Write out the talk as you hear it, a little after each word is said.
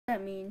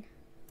that mean?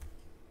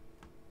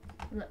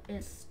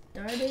 It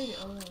started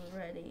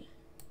already.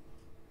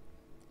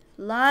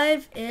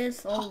 Live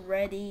is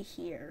already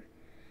here.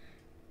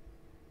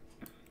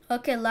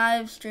 Okay,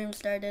 live stream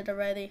started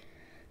already.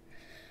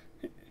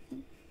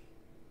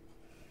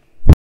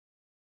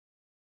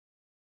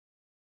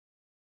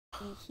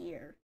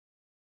 Here.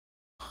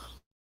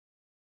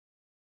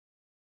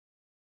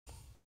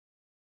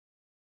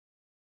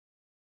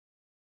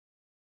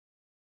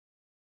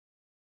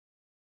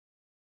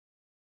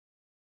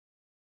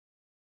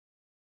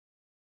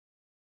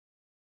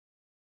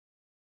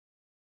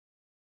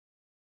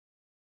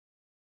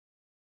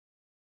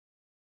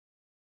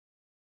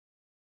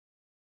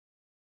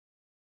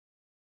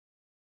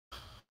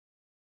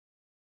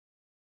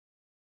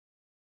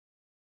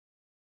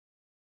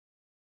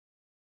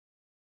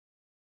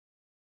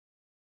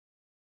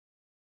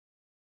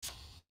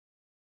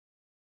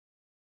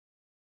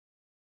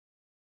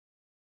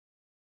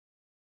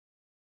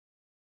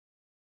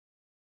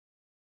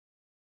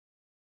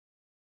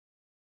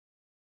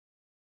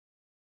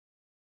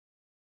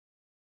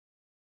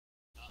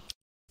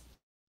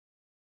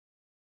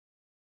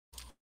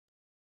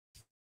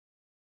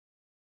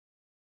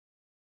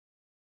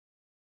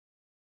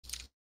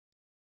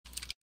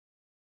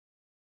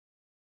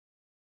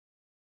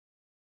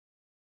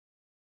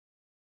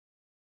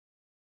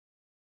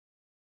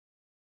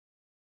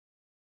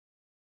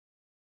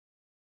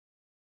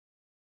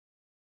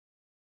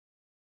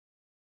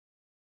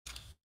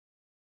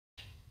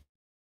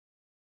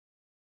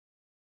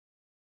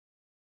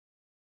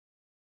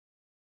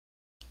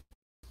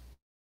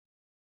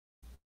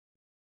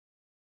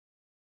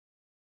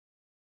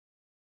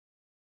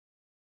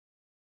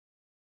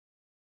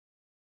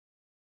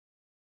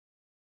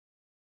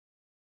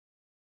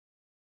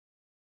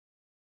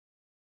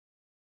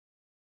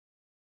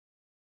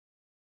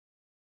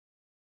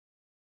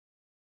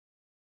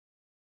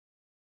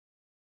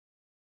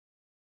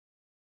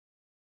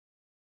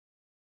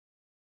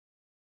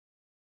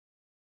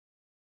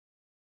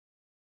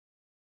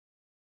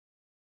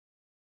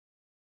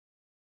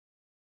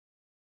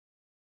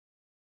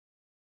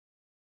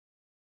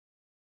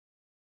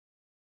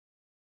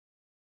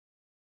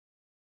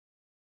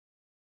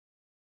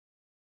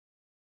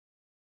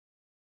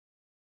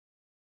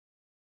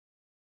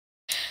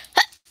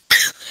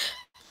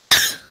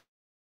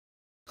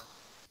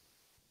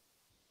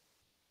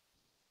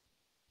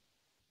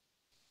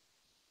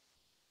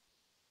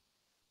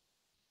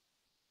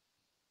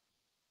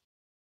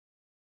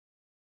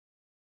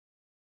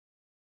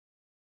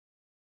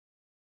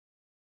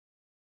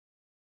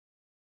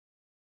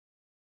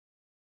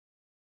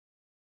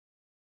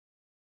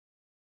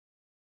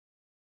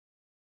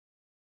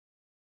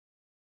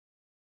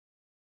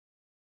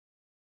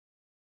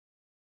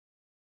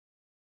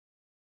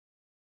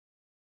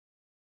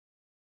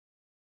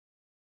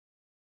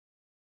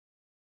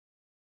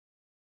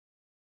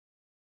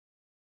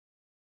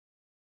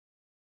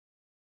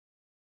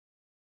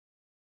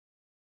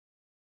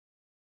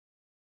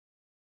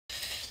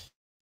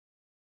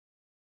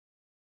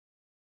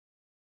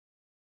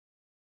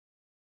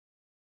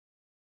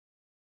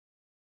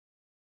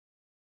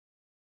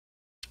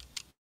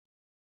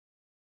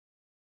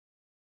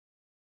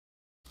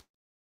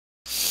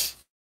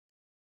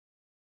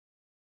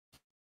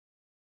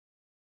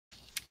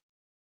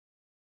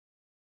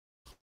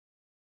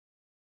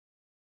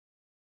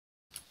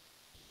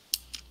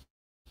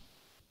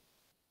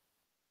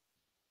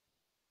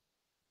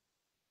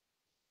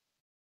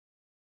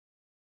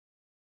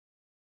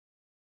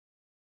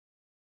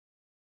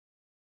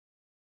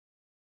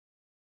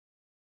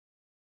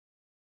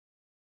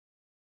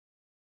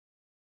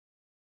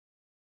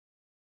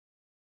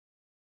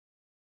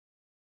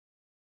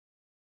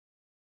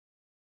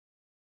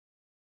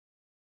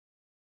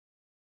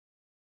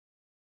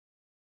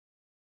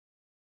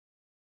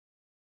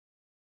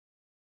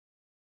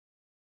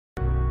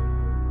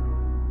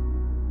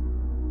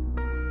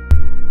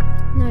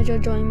 Nigel,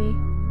 join me.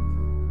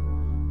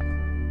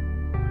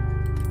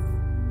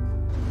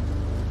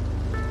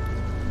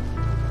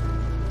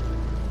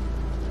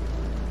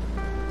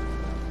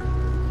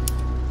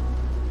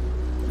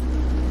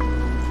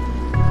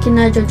 Can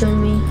Nigel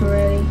join me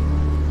already?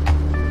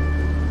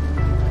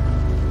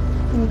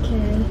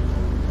 Okay.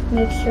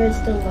 Make sure it's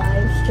the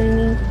live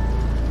streaming.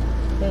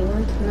 Wait,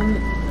 what?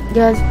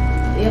 Guys,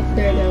 yep,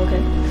 there you go,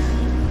 okay.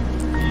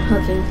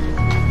 Okay.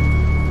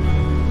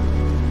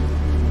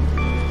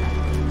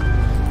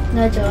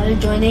 Nigel, are you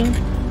joining?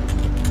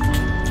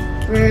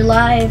 We're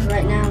live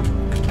right now.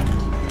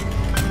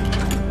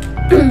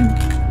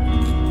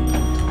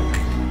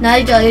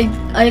 Nigel,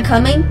 are you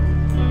coming?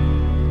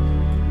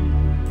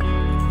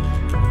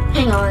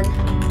 Hang on.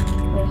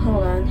 Wait,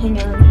 hold on. Hang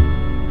on.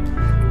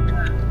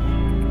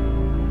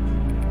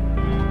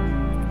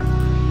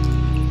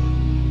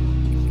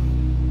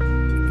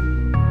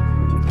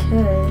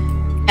 Okay.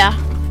 Yeah.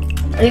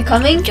 Are you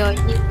coming? Join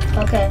you.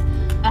 Okay.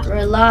 Yeah.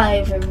 We're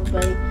live,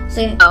 everybody.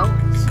 Say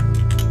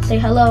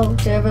hello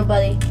to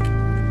everybody.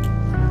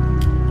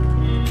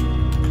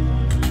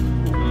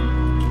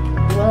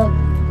 Well,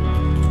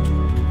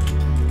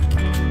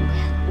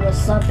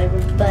 what's up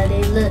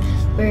everybody? Look,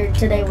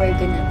 today we're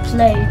gonna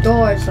play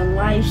Doors on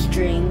live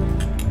stream.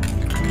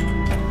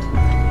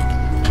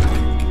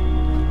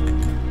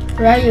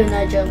 Where are you,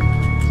 Nigel?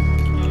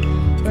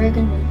 We're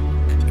gonna...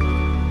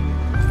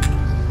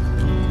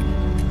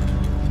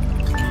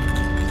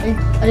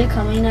 Are you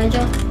coming,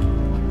 Nigel?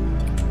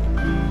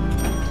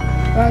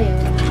 Where are you?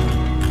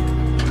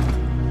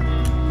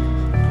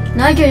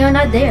 Nigel, you're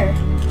not there.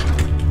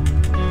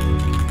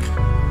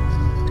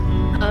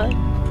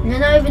 You're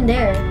not even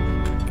there.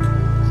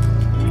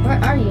 Where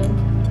are you?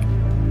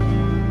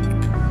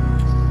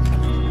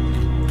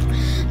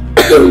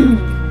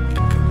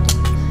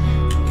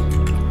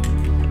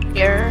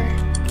 Here.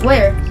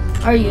 Where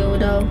are you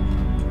though?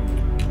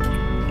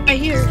 Right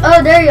here.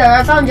 Oh, there you are.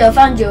 I found you. I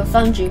found you. I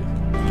found you.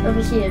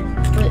 Over here.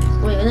 Wait.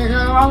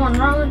 No, wrong one.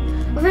 Wrong one.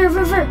 Over here.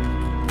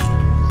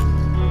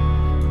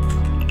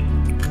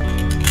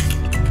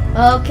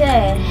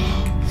 Okay.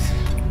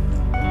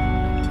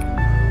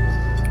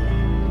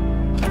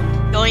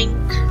 Going.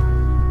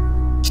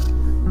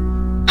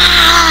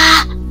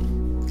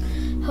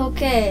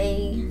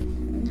 Okay.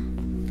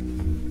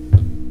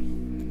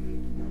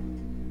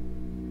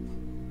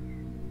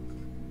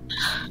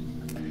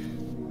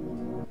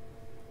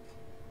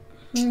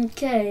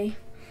 Okay.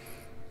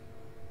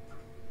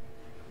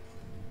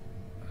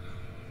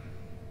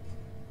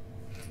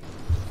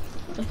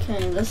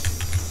 Okay, let's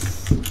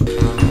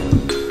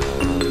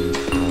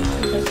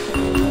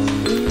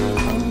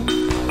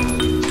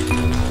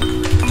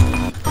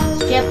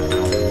skip.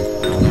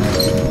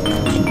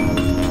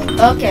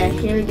 Okay,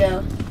 here we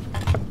go.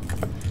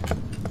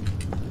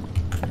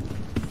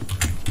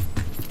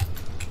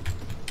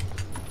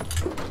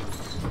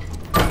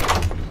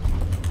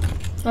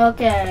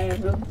 Okay.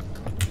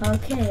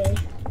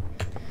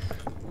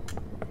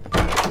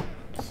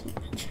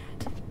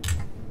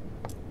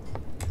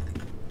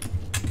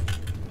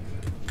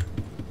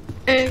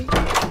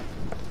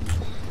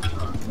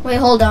 Wait,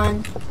 hold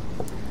on.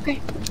 Okay.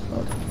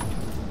 Hold on.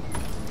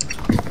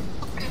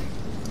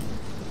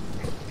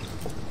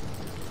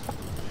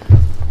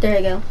 There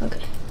you go.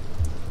 Okay.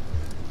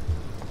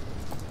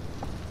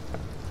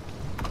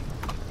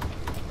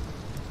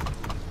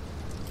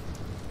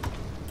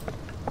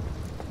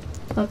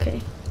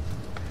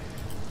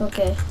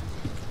 Okay.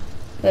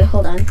 Wait,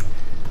 hold on.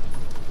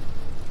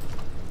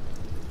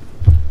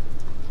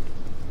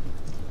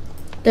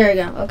 There you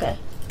go. Okay.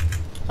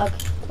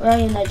 Where are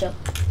you, Nigel?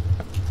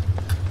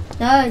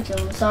 Nigel,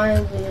 I'm sorry.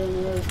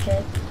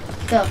 Okay.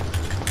 Go.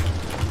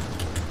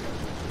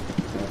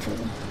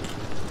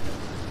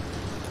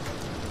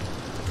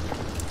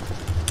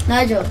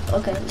 Nigel.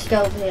 Okay, let's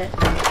go over here.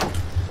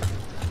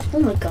 Oh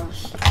my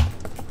gosh.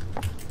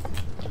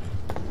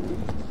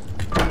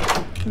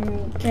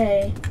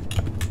 Okay.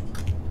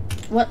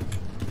 What?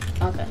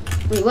 Okay.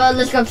 Wait, well,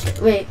 let's go upstairs.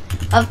 Wait,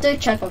 I have to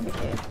check over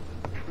here.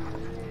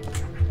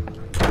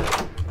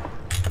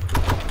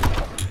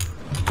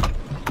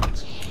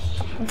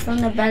 I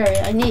found the battery.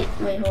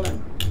 Wait, hold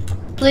on.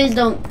 Please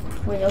don't.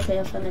 Wait, okay,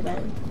 I found the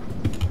battery.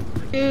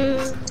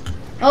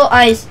 Oh,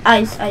 ice.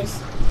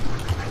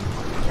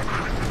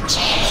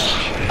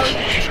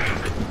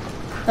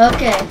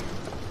 Okay.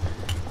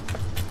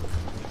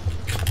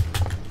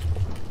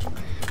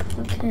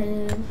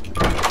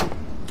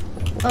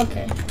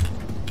 Okay.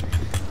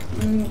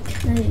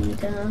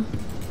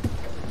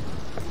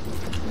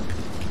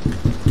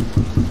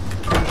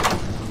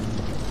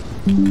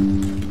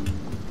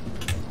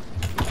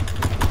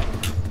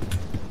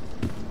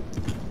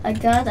 I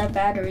got a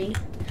battery.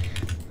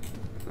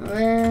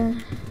 Where?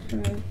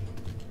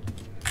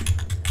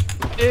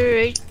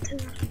 Alright.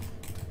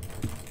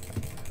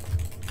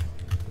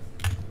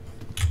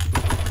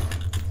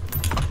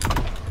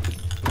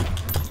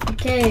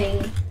 Okay.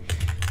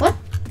 What?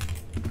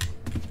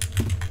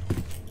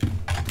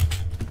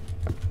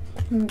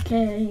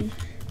 Okay.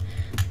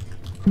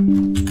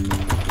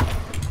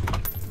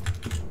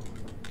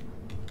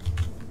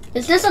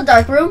 Is this a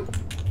dark room?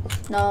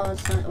 No,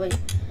 it's not. Wait.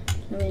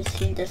 Let me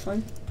see this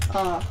one.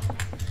 Oh.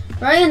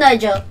 Where are you,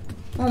 Nigel?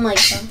 Oh my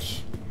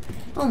gosh.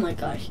 Oh my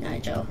gosh,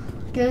 Nigel.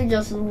 You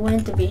just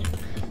went to be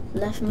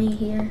left me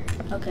here.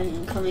 Okay,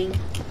 I'm coming.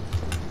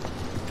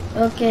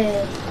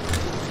 Okay.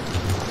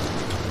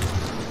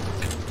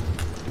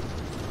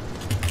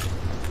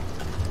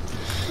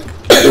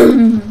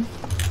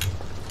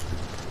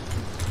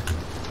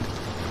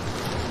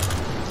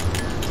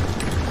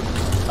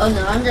 Oh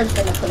no, I'm just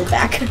gonna put it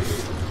back.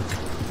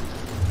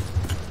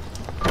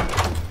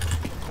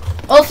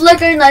 Oh,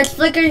 flickering lights.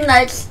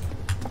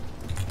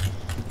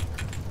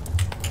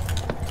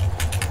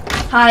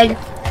 Hide.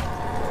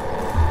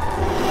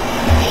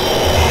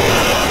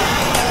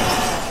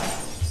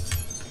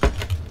 I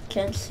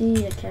can't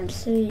see.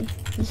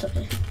 It's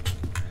okay.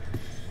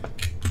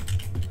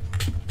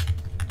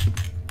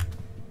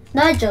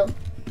 Nigel.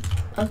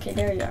 Okay,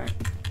 there you are.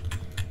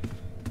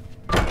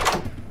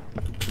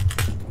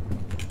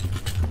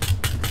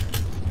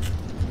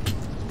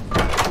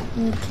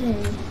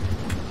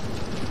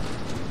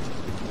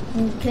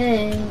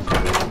 Okay.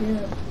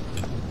 Yeah.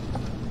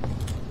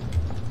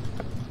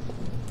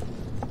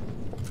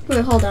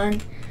 Wait, hold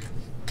on.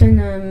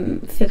 Gonna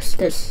fix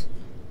this.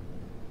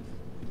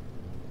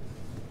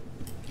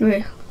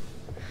 Wait,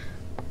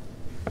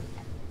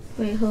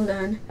 hold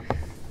on.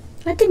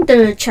 I think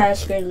the chat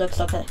screen looks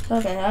okay.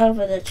 Okay,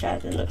 however the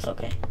chat, it looks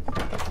okay.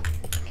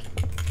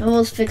 I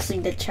was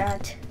fixing the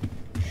chat.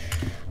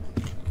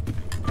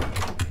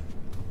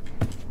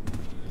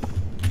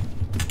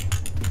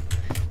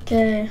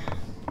 Okay.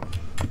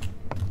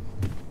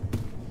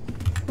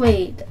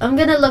 Wait, I'm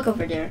gonna look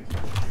over there.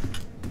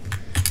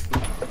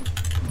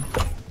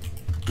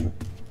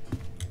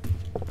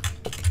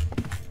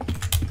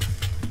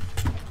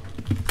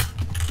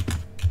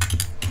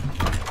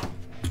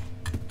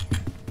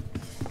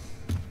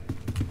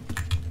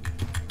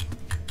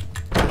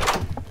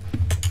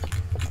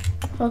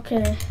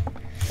 Okay.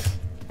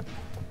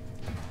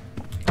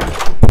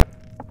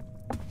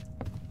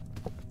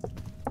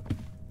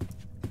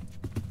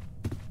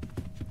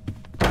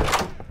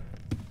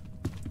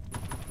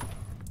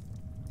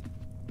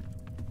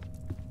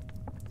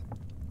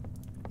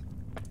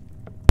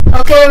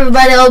 Okay,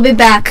 everybody, I'll be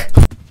back.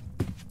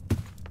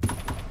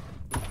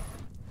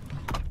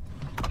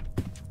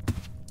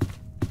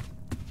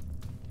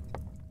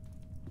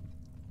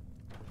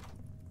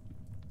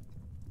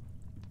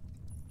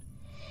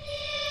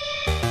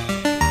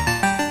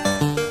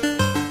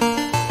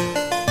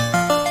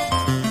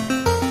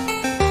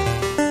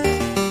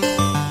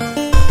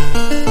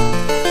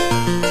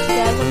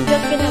 Guys, I'm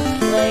just gonna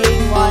play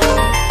while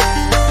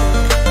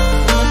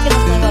I'm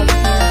just gonna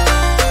play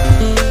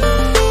while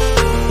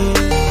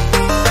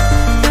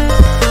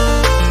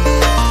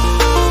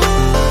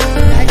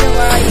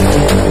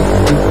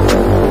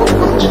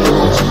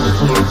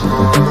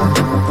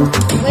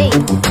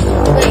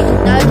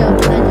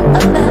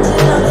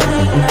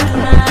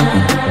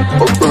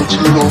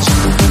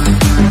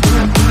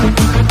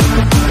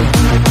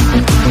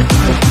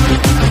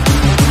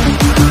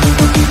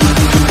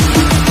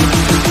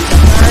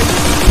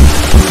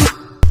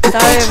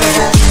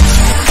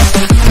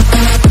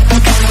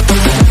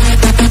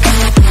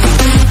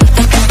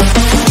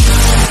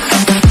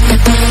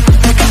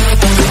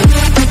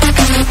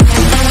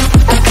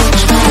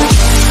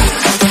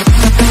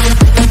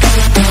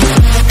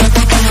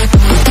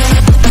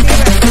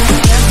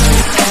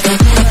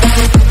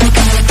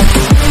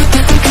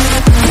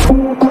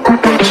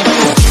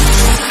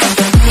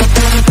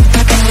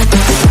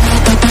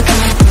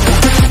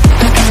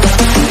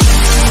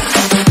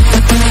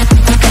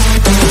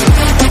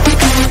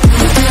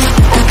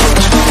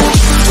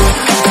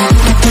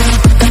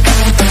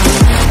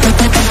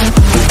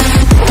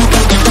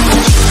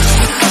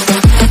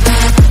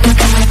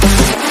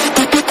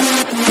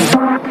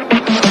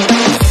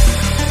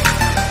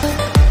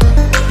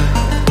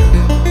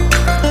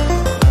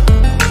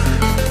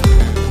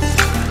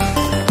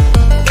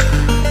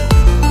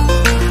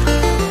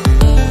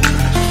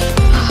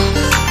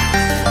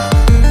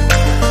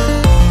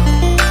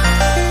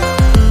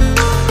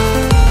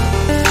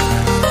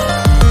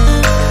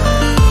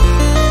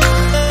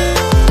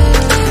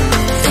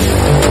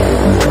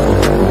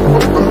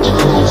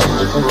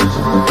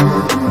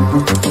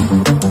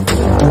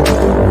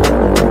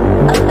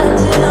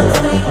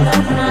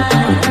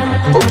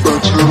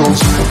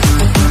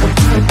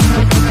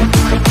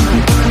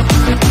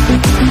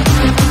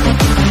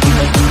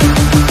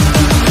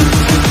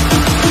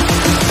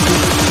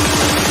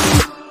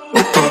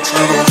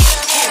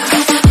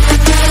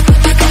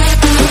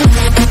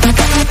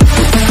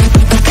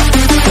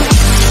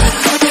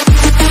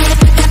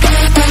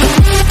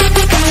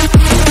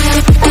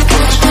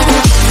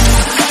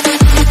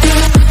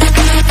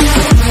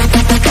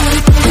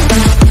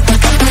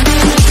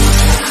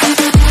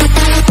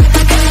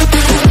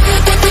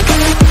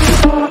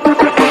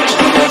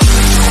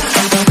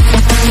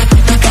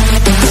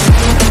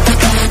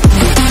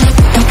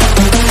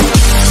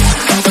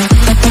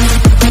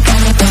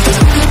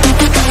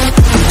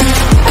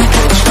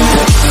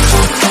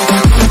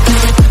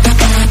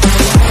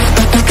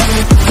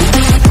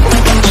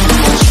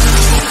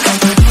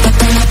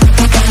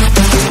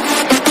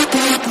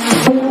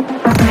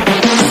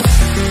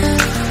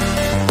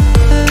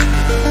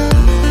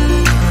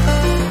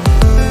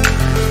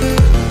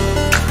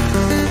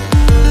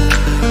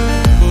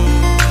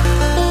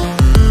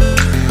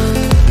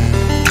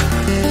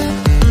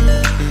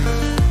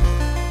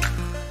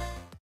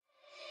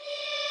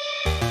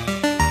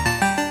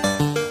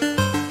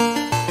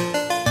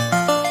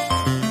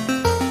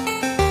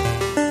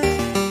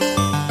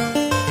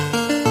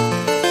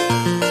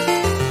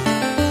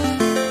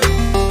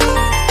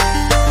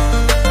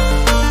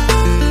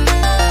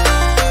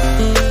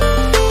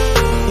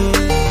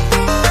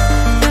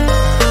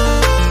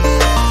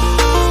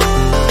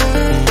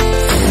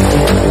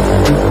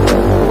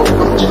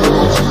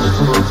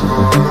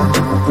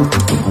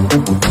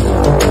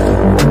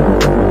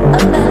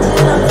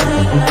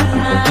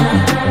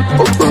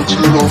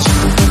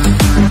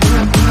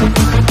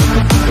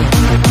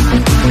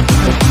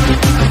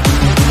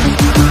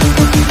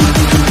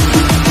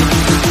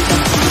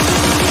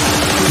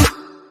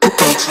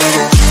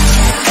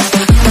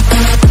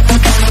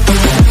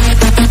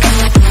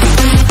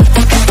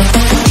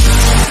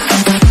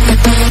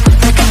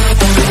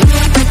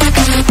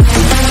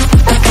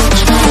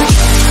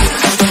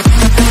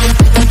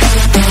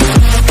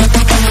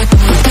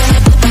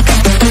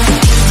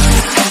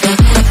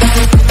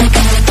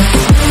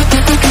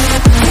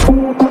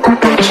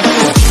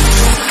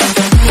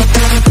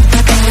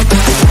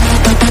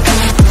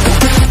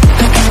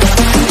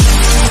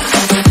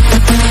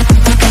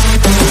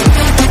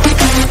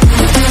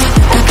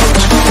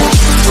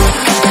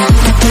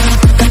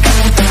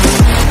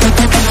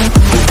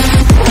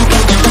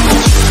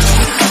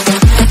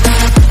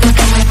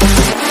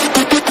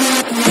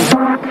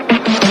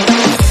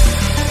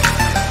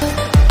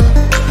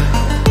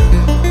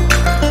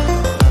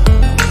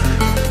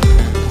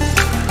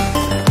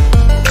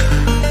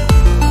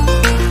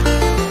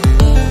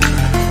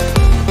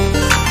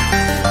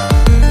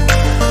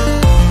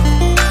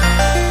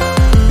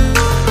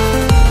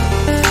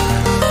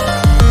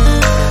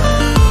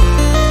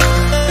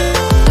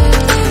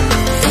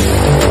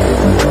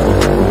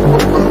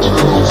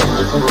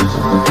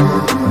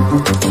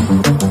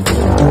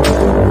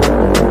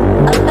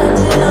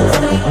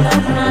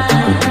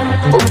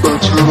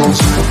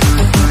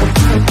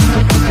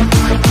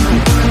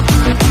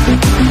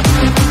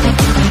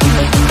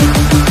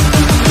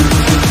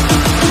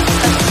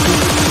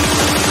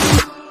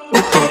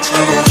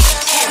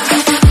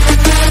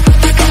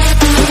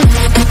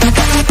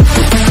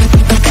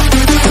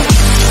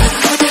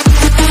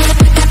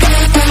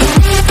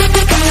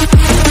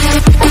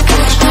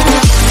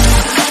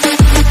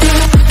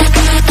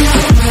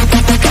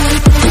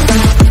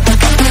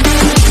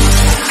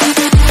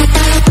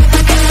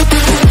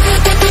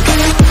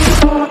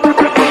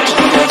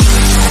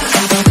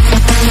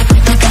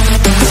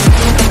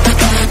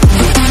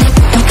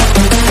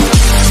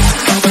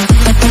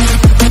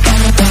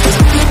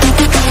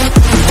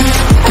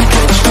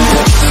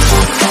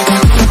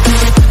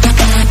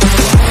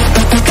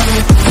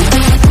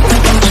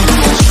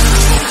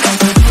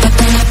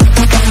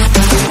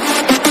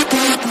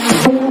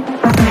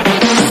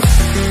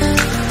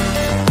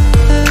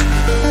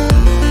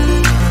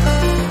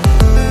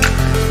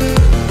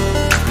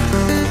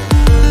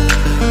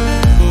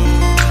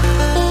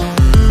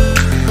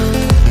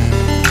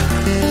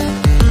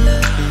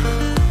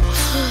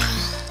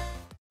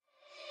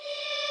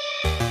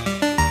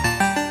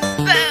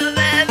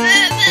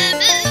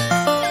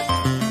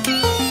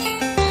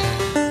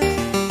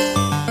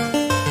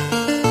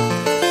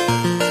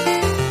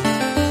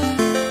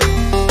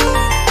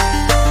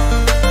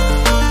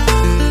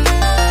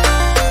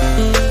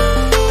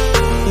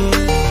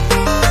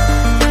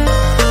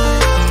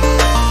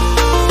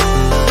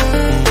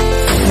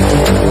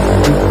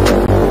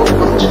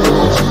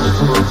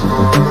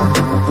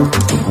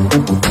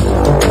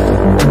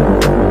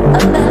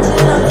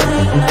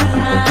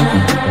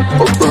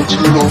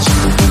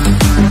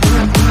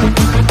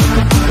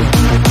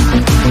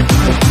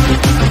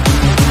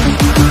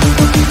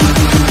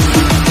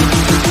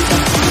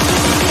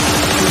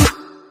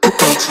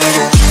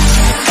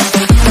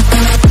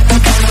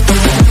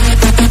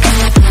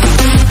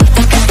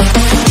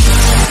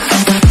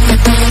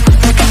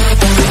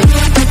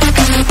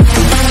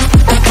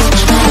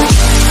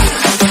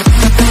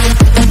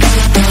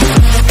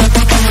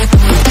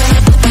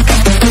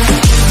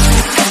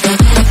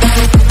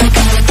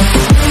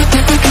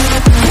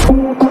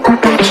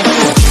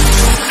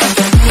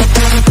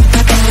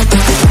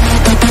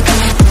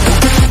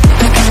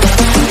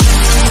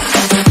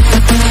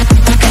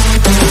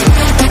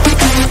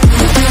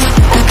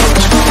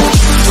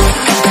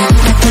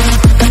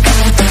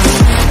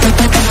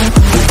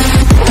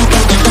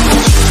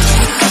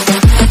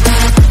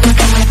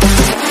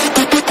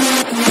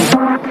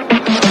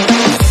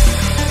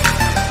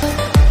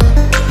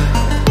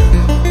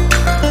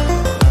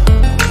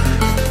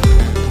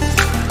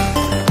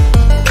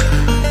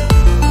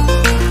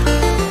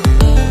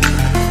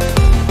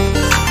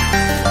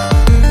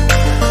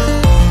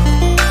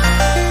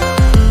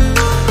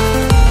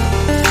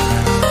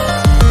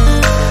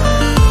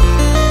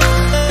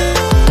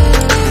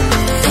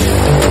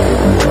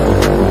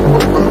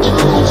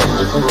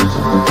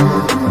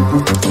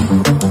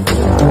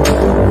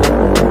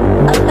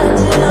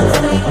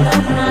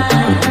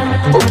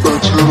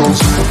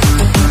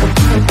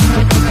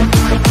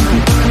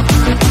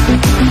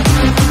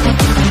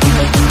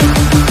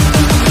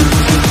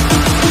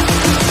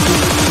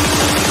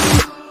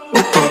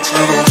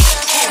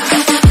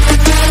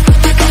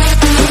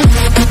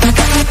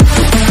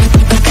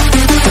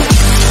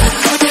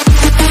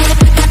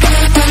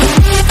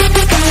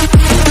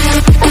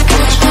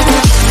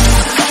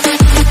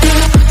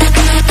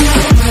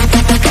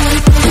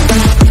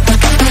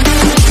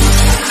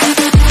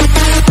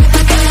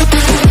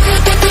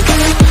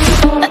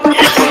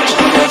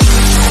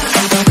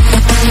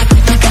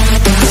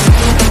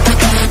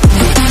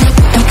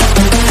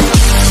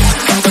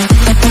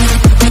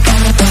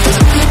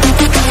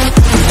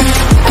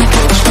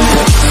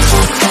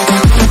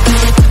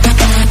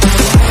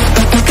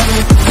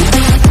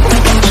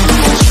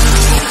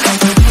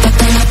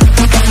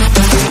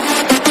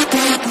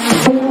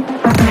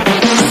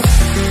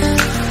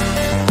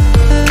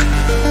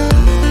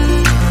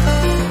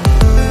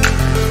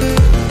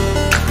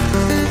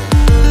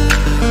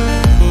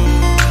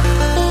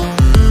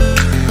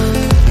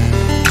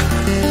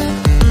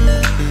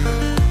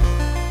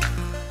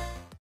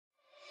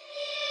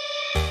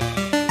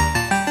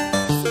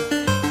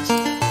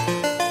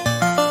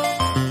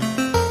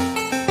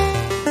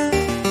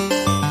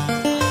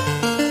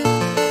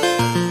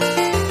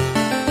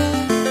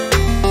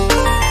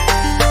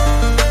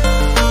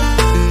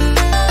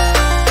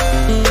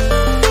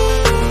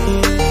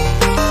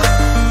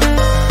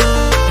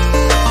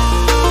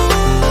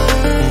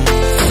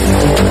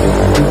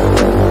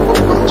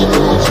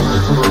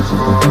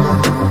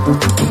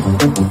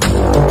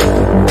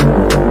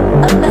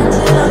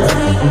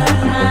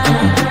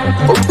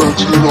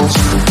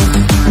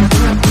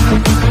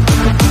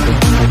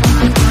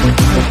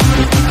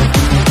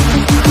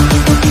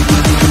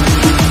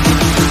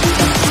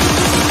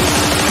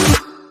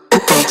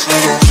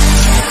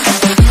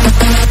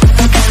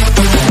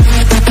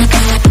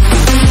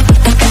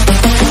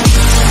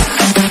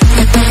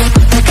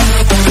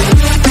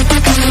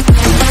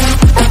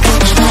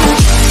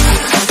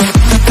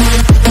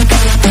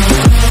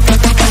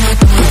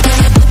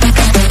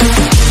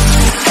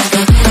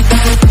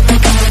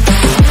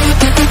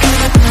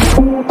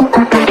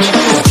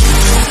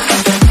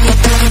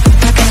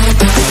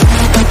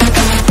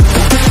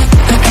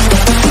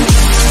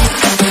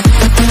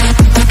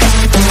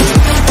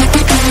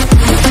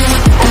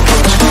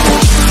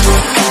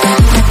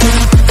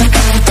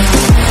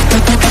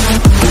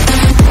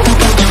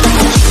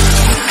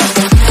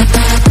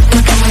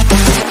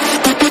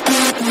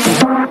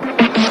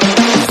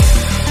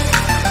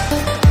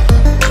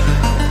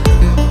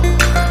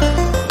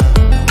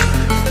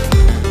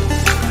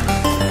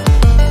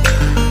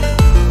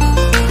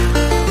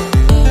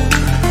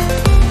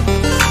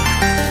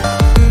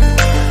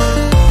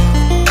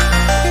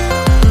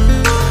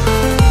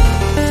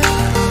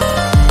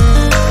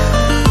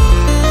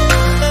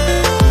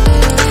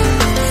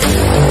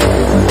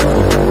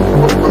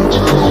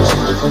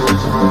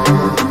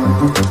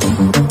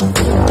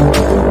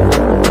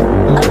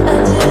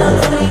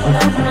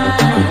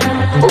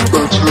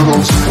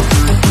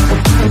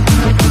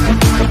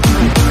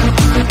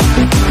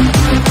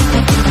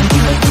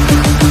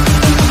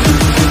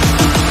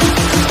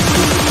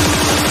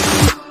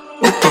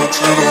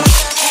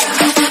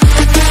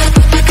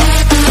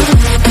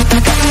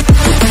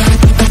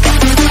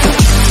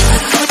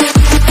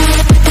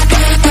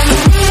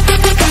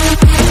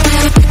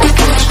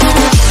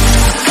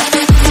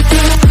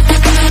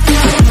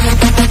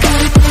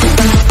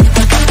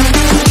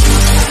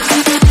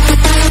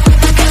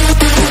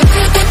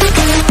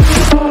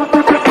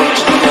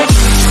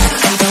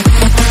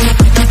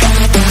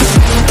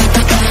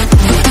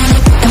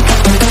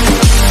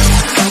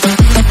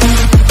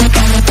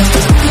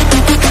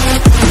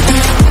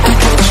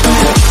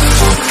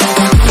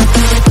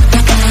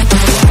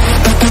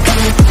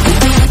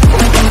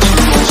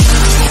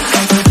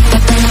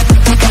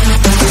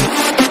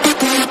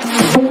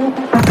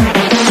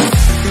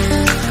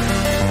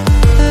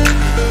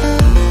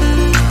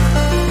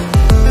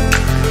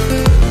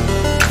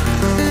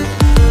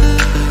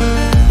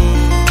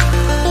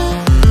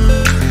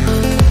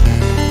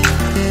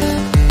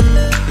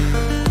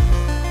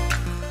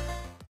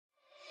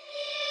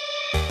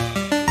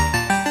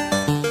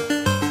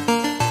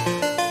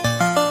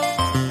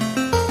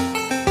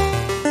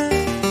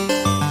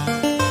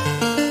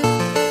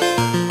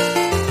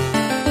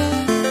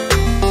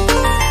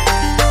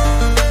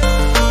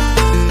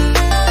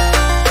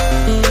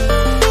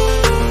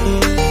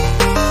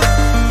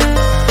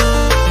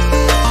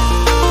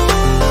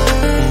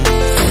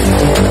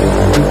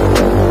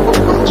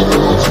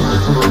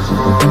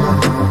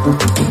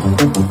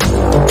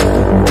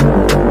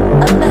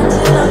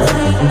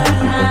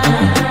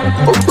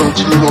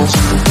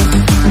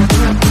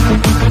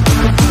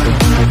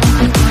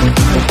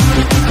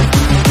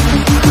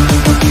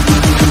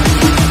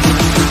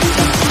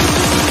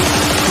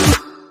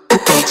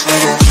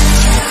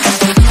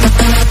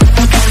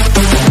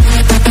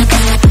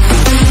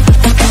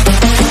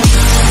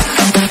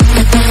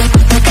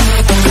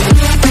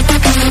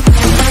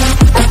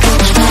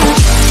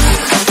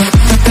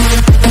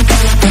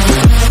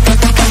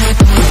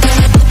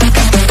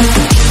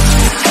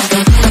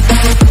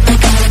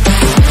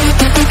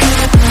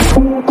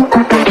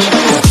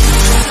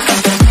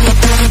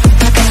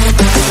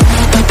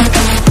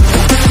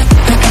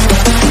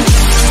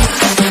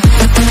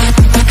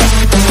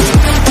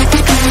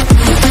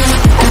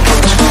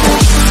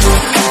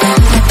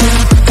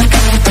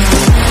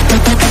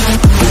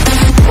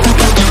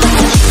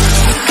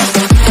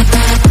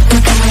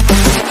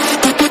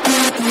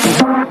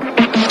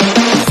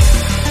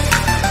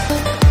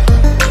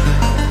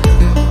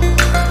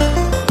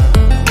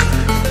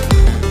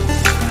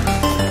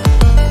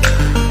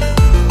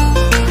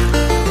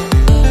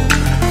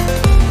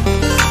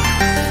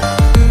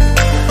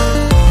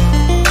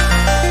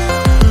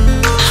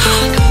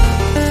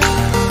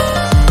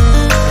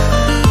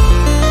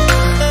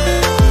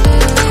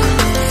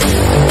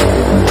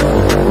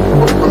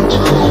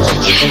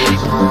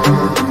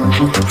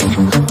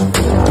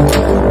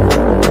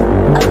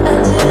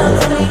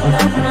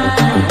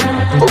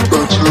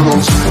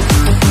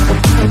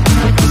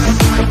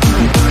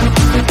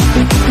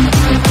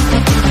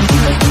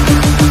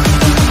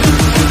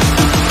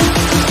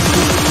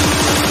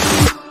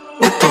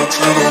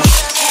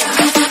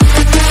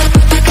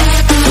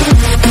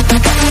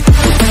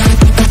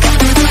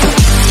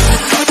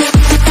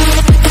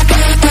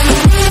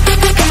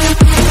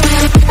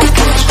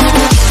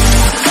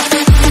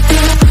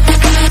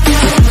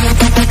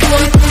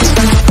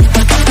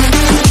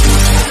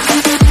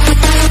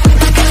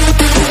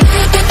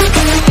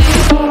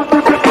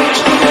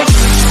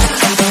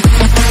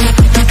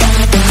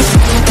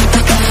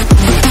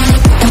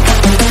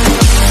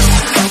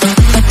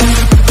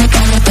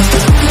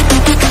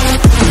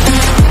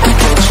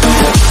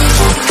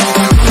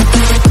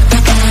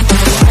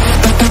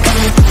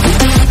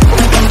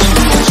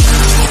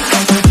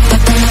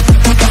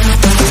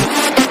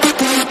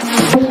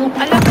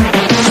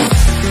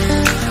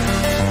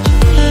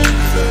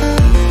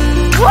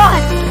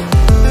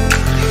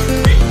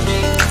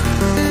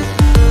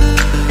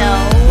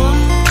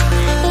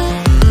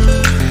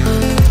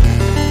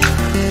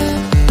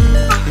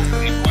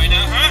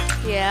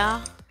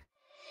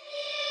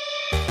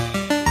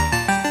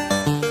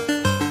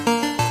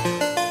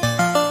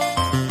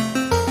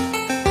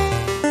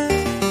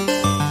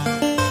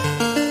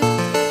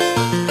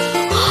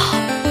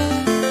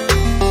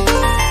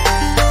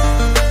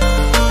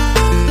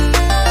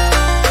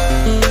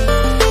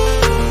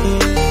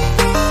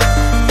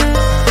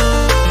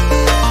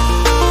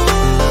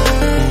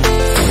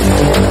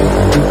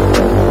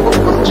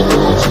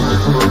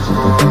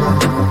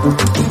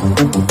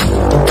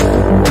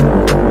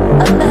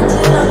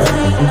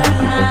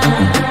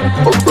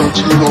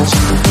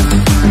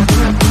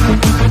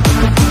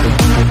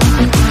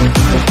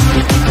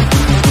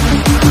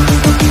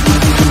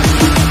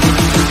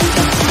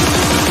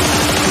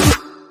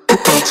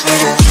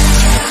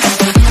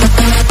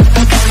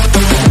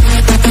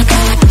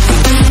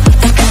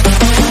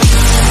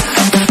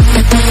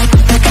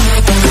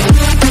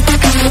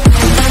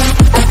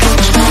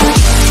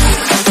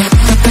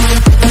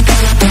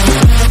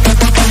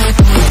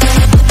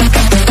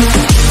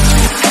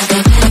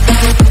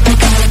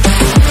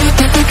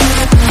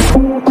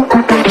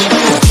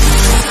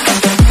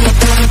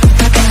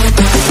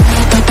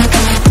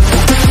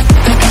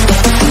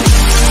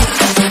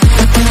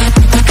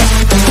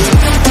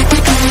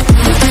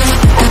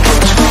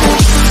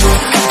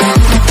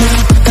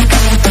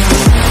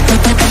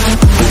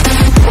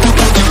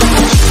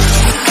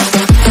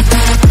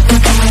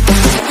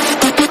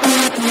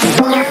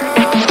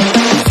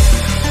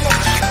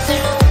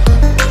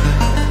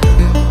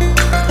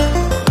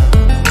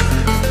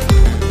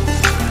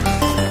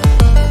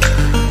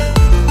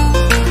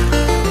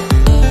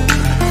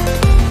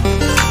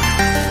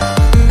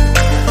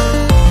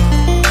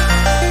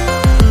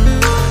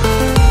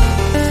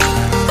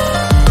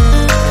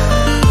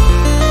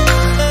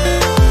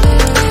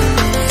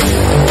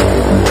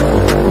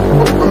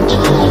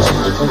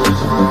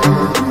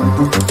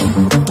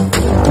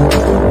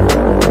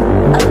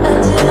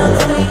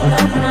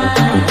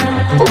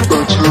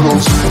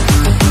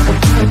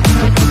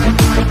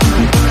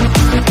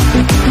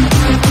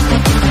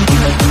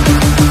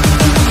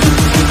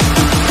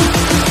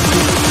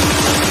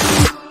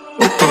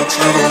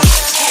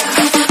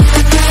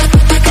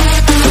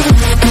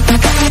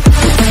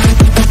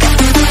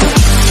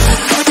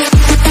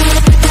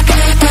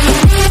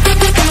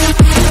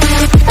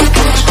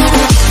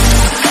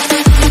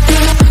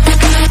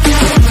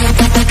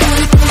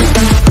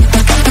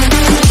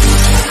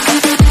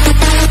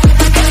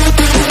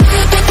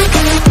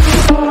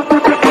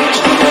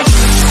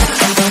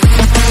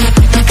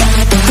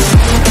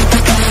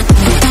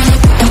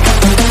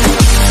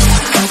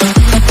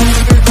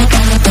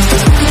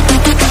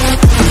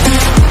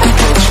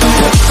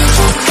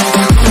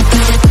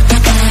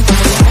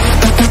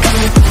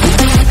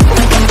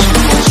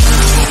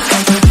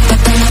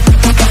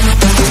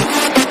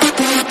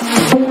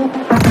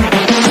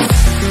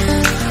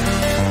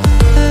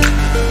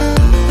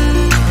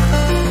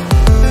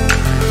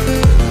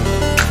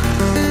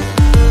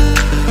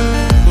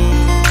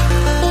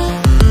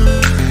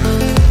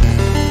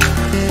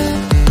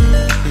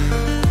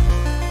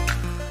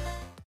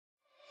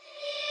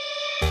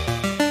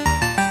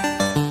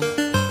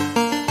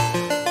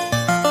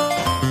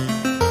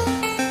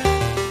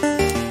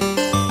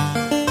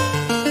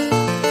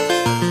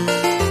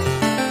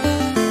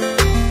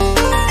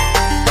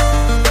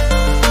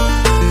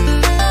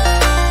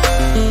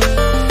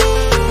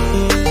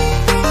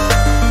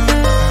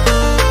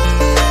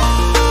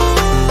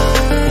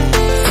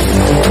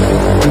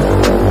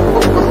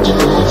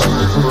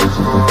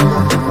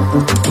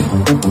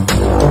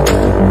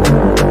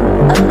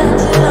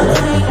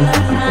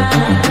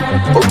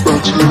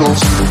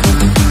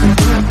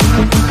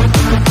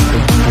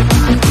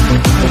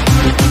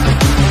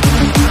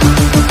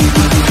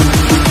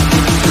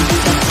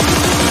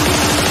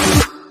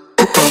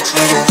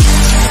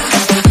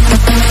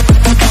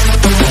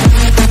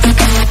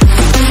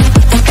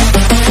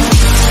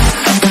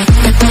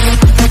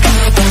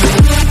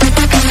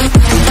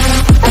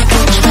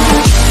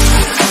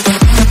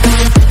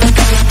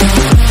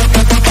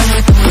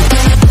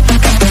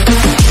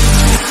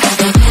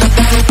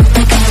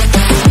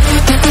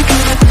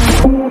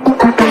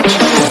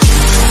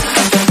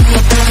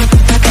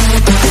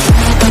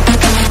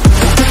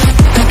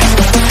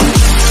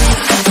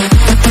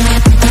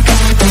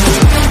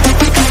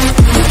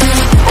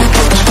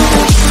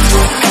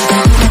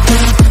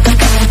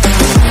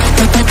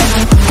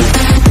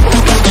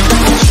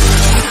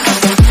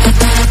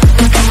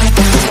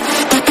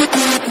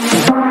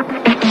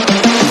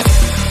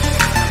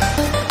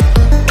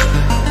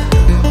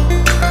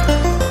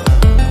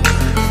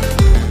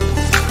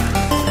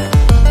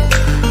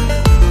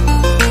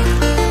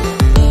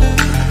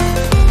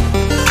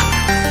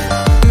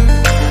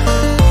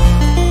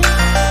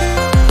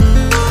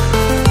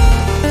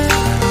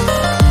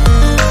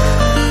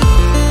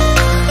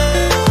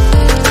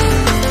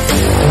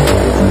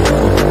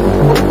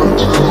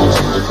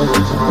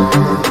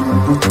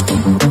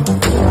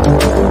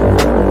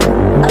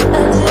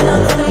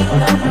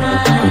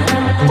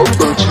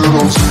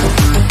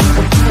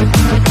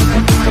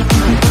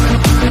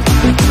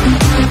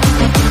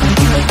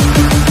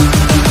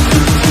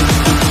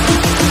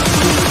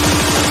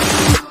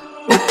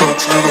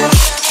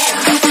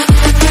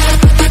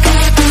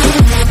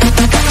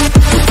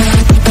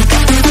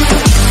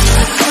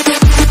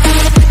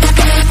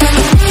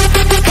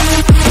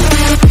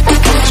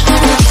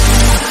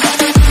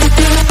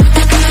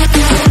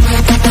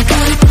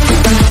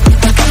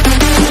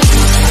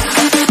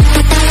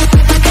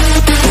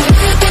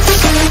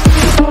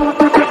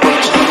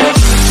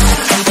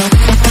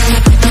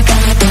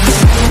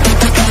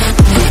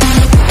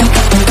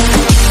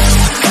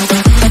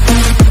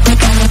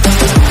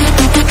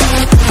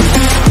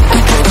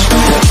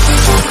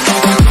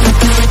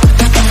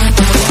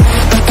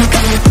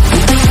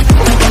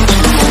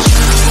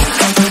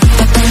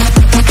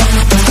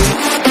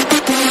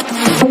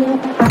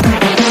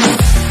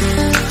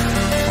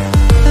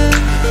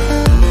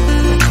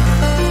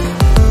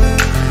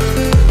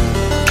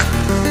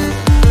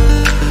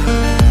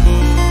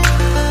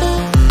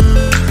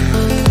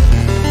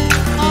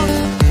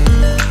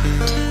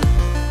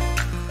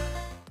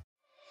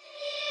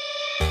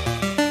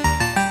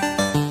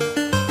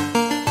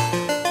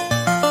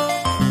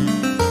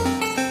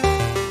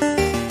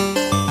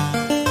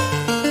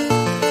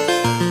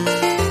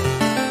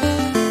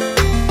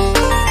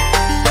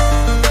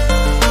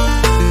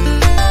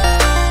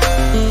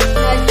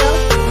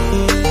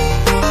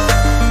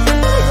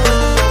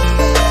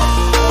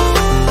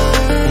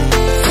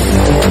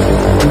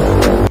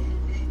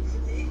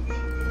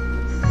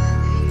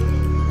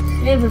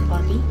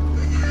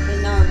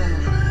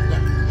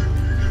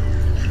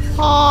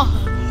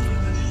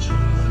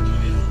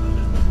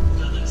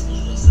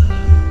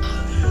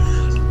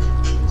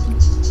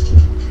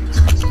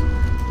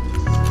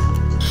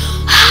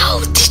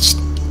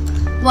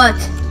What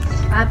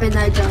happened,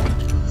 Nigel?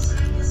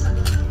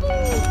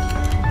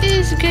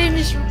 This game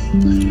is.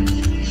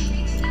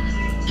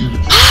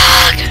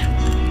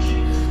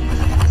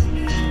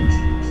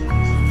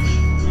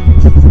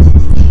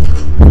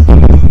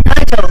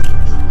 Nigel,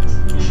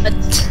 What?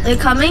 are you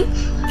coming?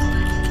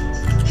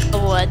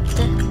 What?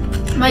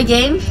 My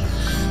game?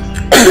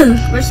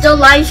 We're still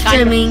live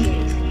streaming.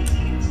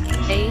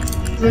 Okay.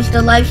 We're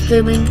still live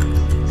streaming.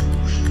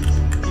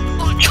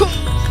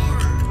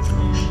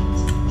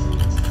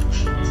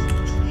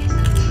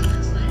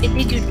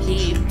 When did you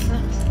leave?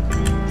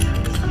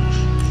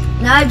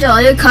 Nigel,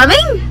 are you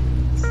coming?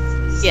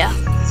 Yeah.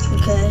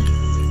 Okay.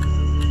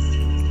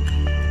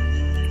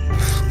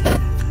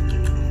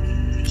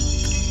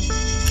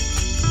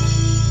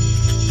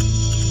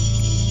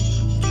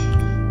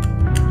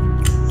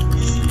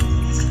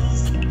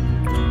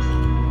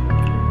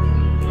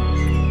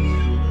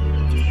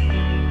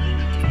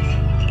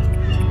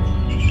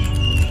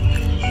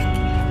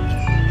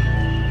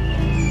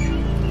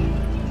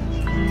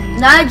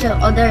 Nigel,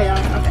 oh there you are.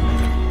 Okay.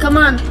 Come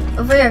on,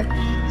 over here.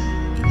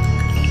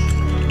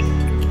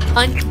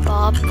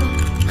 SpongeBob.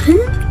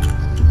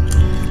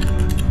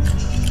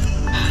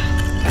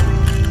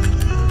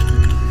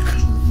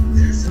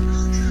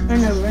 I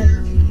know, right?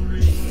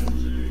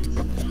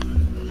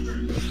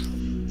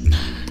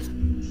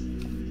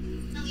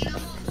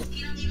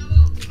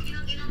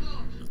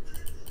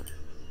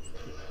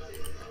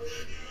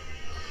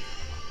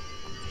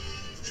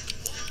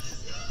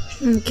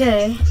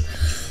 Okay.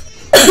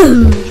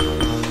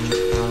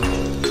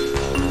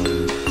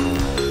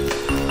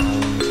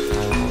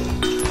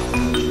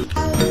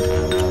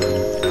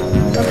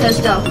 Okay, let's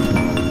go.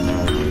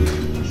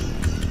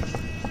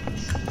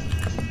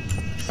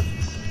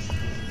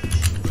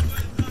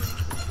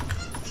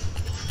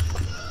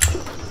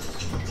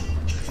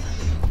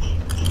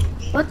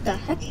 What the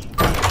heck?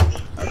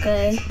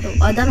 Okay,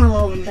 I don't know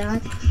what was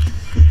that.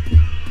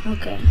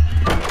 Okay.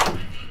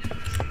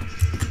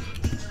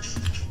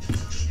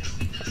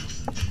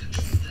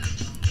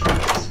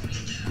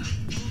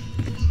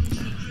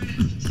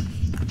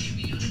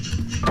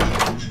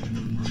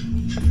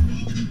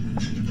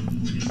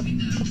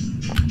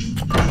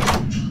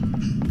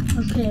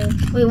 Okay.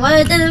 Wait, why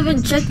I didn't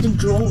even check the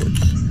drawers?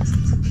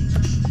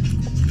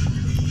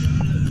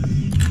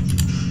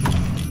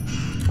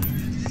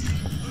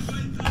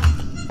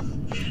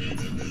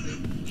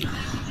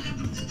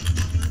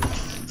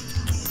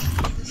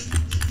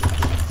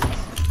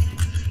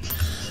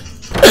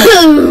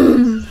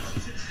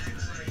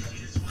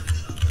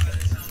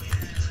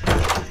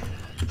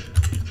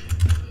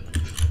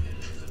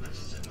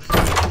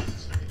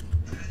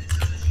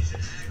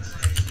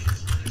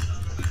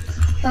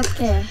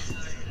 Okay.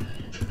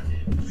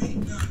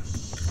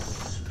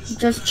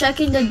 Just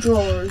checking the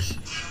drawers.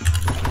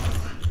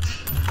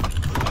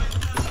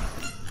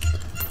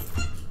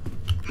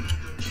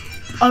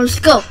 Oh, let's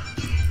go.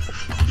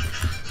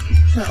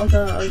 Okay,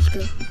 let's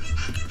go.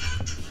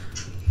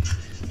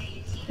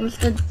 What's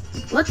the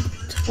what?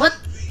 What?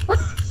 What?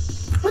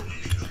 What?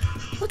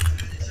 What?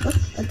 What?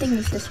 I think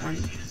it's this one.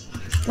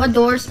 What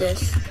door is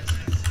this?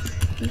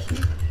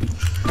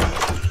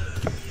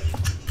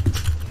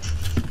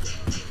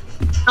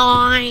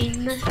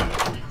 Nine.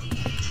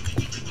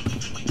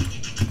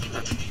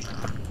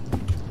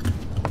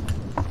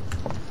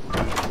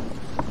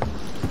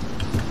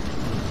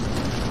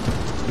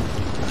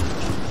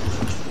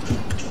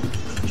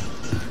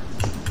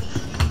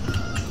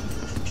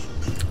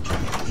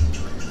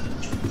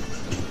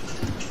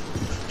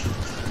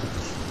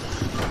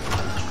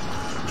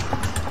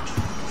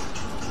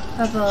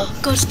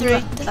 Go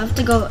straight. I have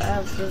to go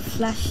the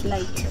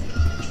flashlight.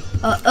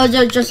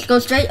 Just go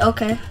straight?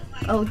 Okay.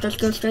 Oh, just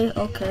go straight?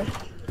 Okay.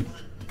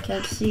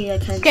 Can't see, I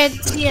Can't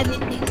see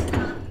anything.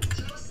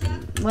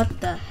 What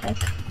the heck?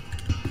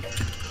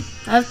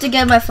 I have to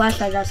get my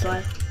flashlight, that's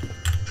why.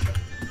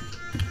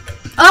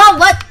 Oh,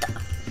 what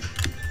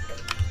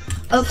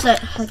the? Oops,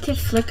 I keep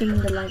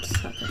flickering the lights.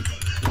 Okay.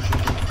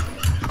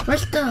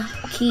 Where's the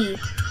key?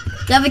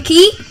 You have a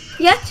key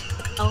yet?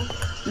 No.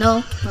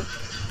 No?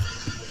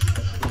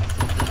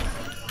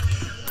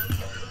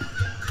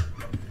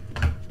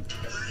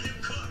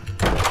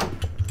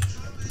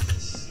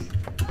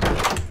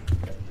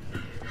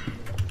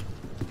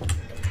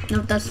 No,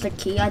 that's the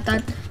key. I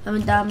thought, I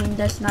mean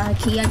that's not a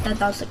key. I thought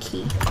that was a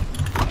key.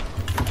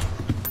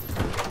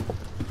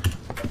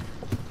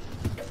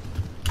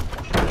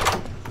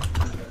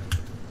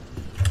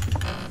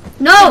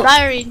 No!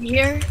 Battery in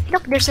here.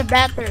 Look, there's a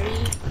battery.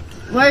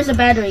 Where's the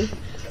battery?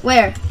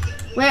 Where?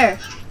 Where?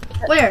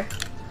 Where?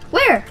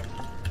 Where?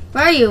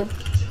 Where are you?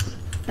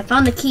 I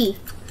found the key.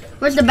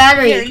 Where's the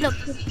battery? Here, look.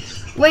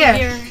 Where?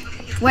 Here.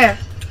 Where?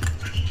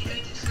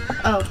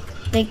 Oh,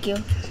 thank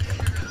you.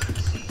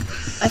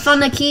 I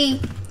found the key.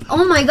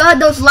 Oh my god,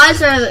 those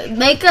lights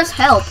make us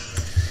help.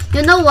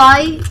 You know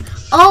why?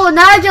 Oh,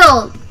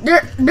 Nigel!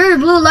 There are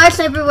blue lights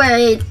everywhere.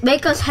 It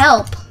make us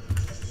help.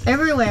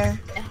 Everywhere.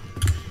 Yeah.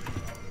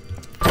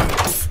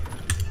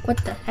 What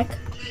the heck?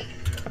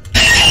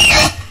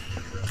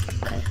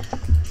 Okay.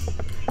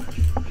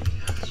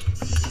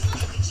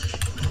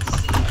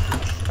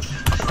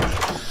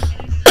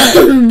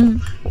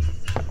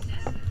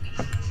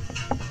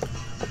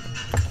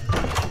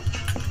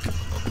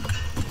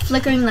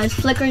 flickering lights,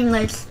 flickering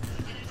lights.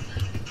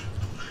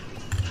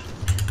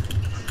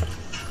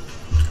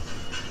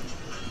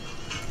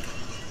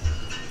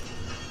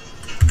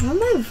 What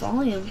my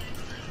volume?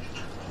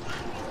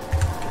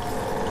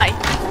 Hi.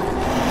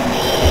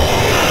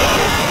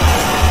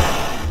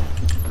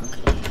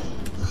 Okay.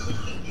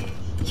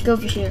 Let's go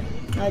over here.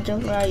 Nigel,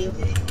 where are you?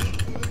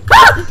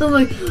 Ah! Oh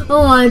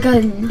my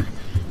god.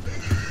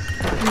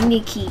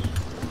 Nikki.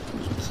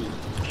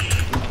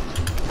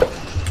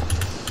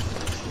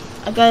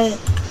 I got it.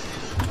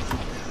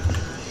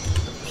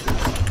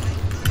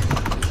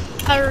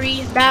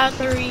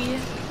 Battery.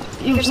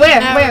 There's Where?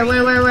 a battery.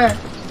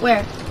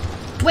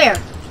 Where?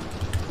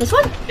 This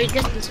one? It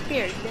just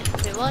disappeared. Wait,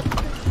 what?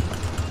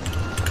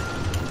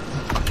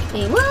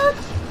 Wait, what?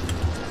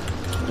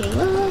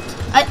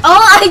 I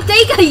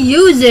think I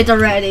used it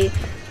already.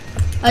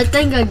 I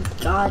think I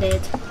got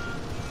it.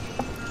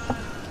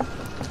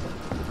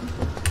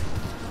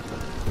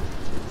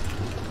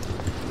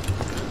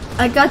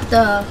 I got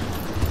the...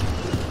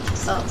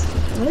 Oh,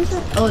 what is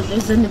that? Oh,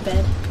 it's in the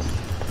bed.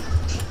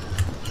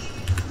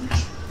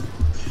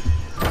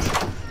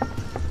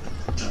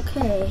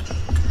 Okay.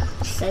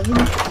 7.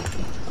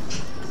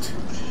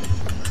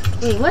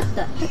 Wait, what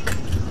the heck?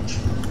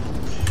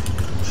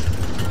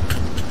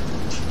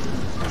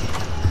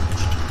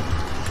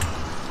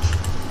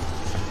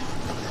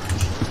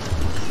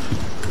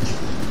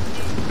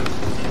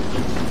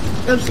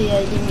 Oopsie,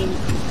 I didn't mean.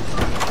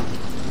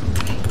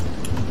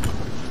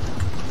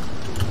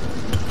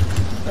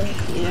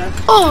 Yeah.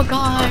 Oh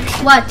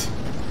gosh. What?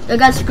 I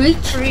got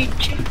screech?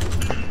 Reach.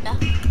 Yeah.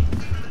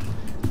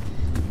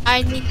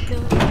 I need to.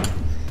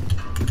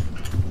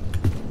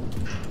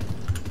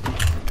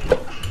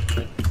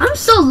 I'm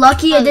so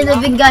lucky I didn't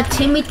even got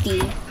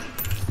Timothy.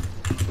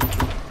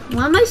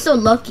 Why am I so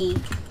lucky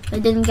I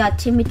didn't got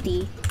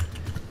Timothy?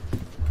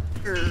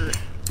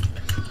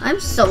 I'm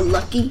so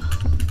lucky.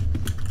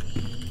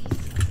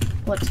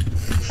 What?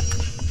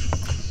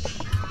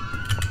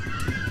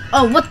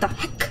 Oh, what the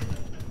heck?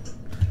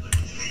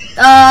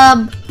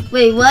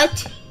 Wait,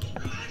 what?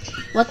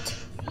 What?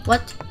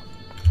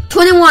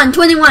 21.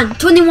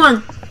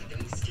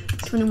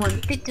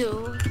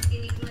 52.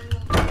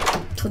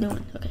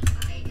 21, okay.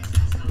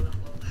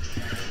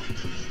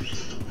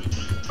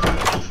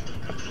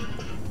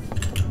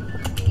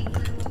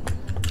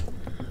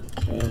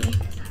 Okay.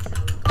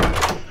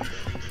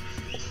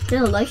 Is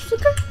there a life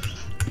sticker?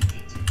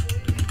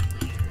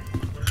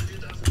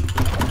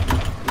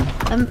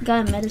 I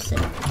got a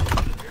medicine.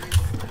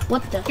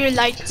 What the? Your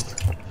lights.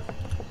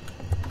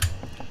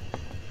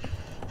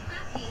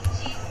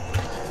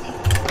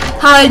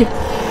 Hide!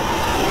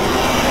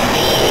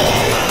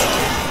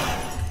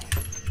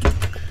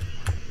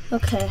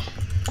 Okay.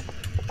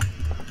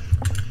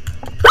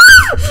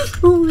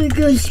 Oh my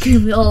god,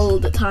 scream me all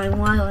the time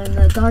while in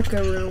the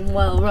darker room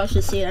while Rush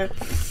is here.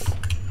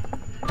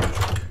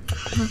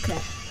 Okay.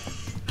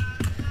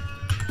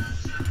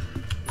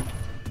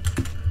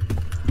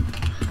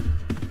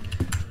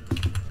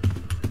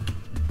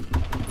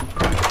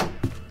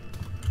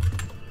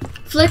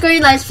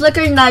 Flickering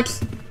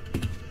lights.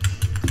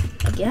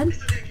 Again?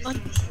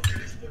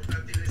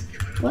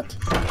 What?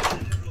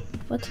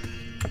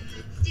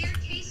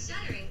 Staircase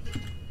shuttering.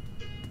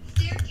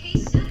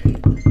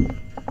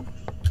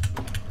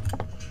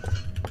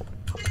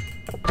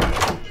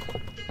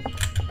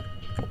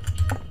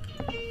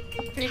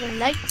 Your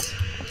lights.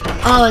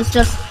 Oh, it's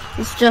just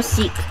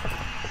seek.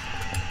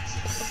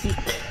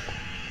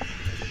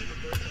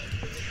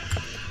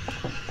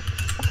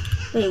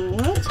 Wait,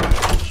 what?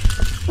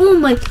 Oh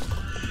my.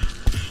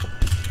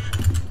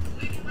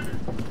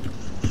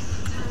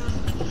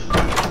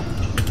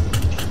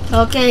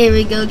 Okay, here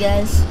we go,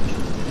 guys.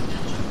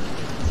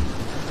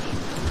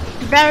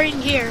 Battery in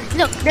here.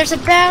 Look, there's a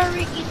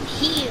battery in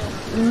here.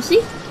 Let me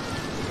see.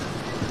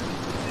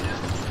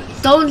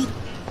 Don't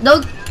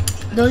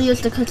use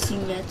the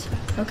cutscene yet.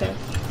 Okay.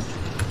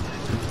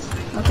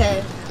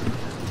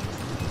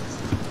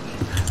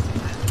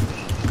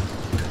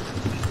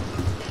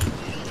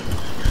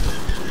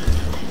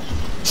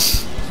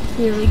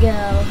 Here we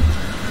go.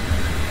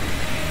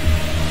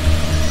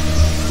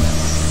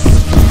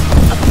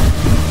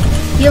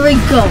 Here we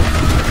go.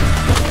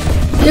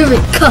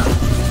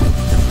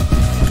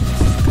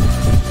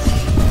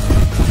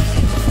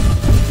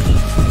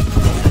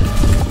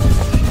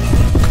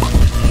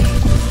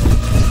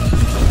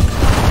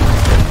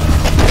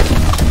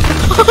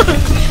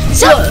 Is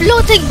that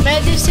floating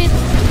medicine?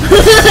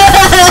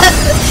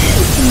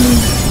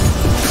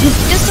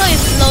 Just saw it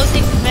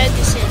floating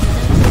medicine.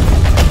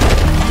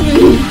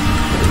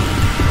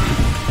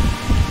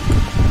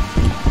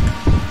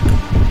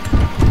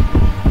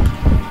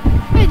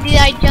 Why did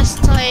I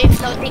just saw a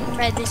floating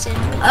medicine?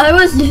 I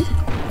was.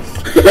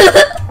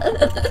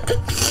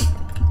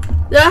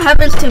 That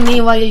happens to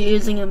me while you're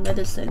using a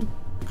medicine.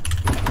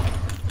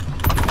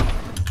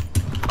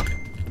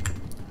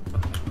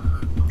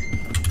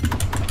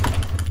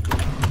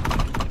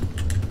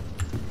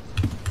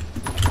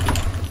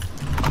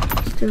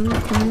 Still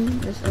recording?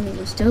 I mean,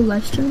 we're still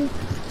live streaming?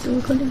 Still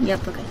recording?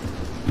 Yep, okay.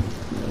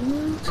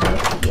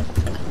 Yeah.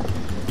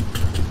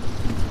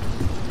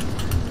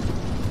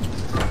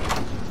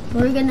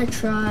 We're gonna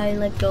try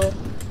like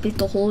beat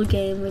the whole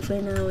game. But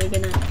right now we're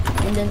gonna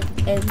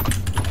and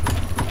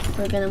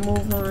we're gonna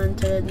move on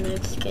to the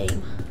next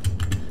game.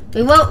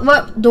 Wait,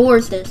 what door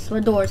is this?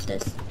 What door is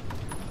this?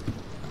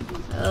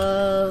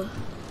 I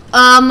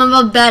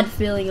have a bad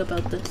feeling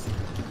about this.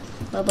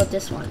 What about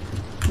this one?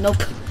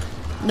 Nope.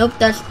 Nope,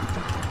 that's...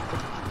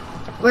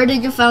 Where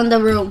did you find the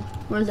room?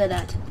 Where's it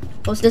at?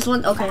 Oh, it's this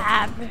one? Okay.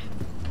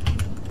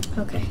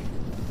 Okay.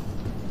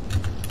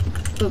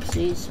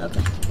 Oopsies,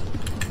 okay.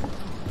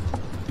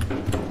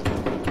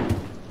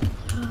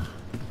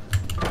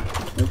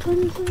 Which one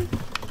is it?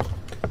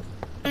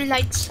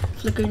 Lights.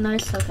 Flickering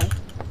lights, okay.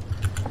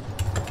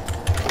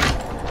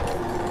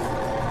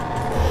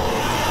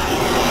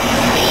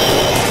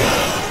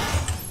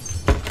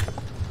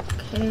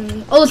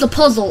 Okay. Oh, it's a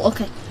puzzle,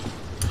 okay.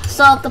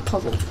 Solve the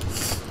puzzle.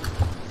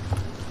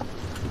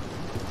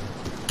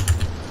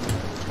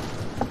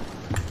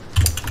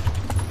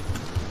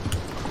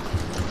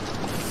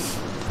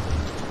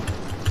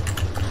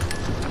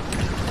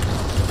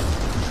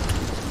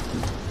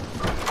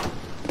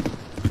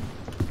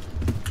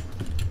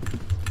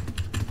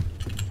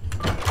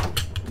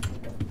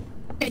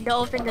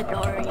 Don't open the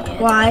door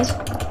yet. Why?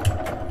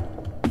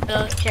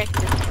 I'll check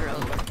the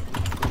throat.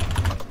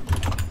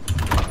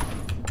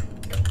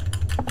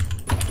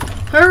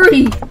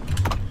 Hurry!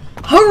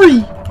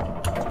 Hurry!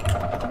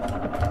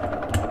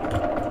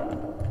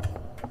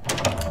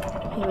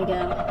 Here we go.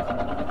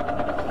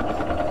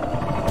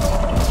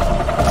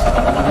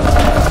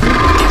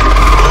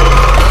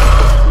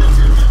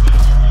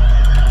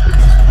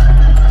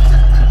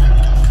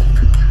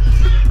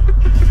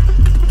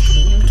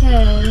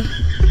 Okay.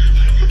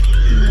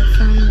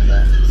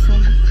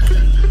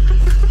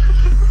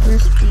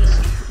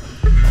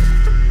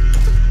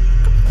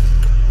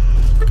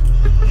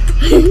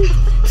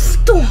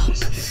 Stop!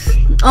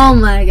 Oh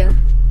my god.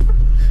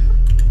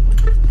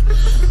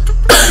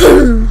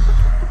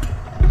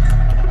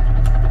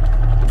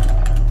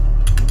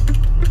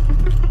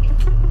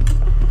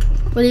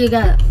 What do you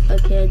got?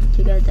 Okay,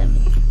 you got that.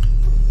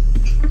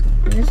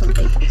 There's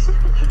something.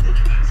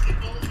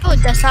 Oh,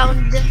 the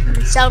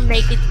sound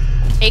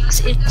makes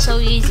it so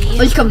easy.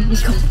 Oh, he's coming,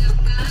 he's coming.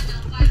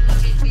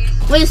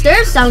 Wait, is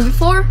there a sound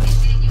before?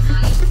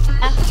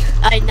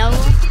 I know.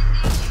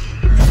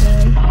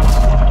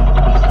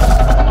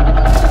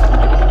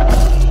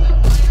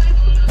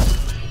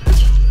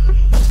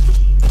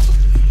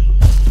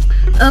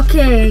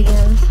 Okay,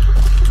 guys.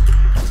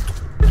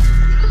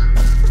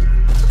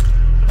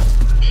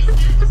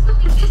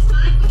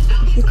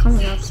 Is he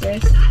coming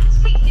upstairs? Is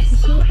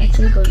he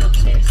actually going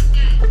upstairs?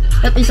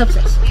 Yep, he's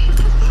upstairs. Did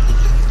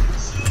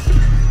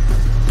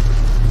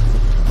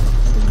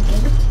you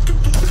get it?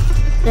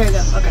 There you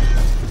go, okay.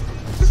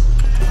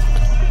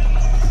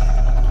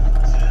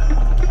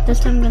 This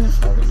time I'm gonna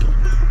follow you.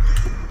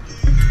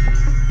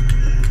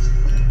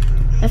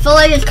 I feel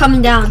like it's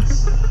coming down.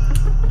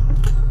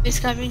 It's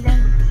coming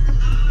down.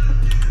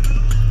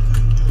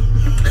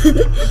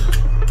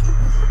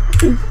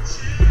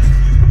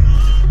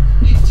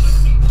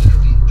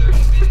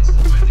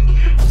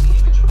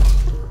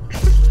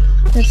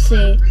 Let's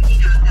see.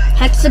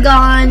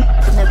 Hexagon,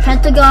 and a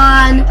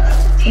pentagon,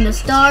 and a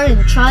star, and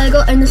a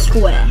triangle, and a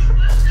square.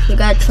 You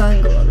got a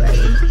triangle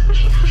already.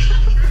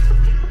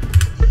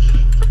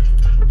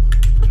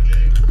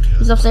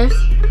 He's upstairs?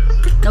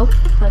 Nope,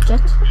 not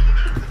yet.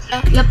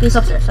 Yep, he's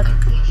upstairs, okay.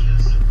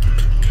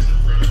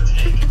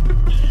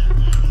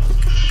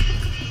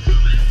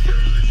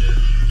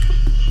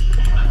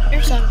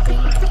 There's something.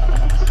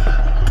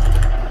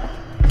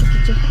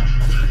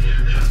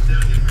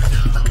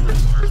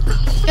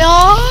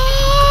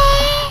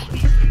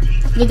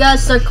 You got a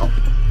circle.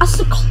 A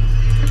circle.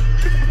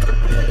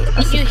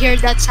 Did you hear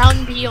that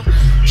sound?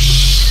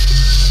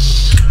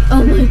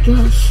 Oh my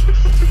gosh.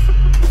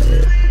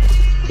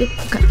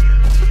 Okay.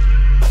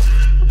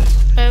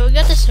 We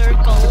got a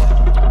circle.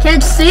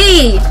 Can't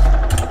see.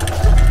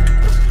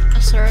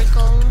 A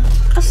circle.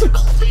 A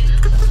circle.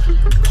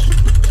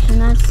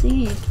 Cannot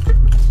see.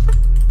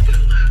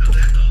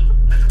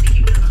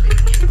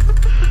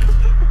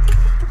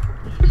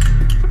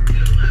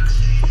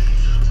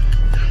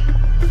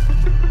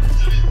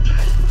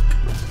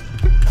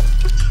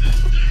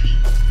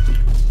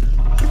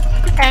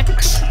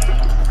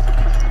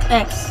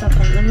 X.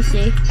 Okay, let me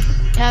see.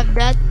 Have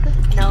that?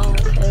 No.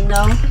 Okay,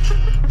 no.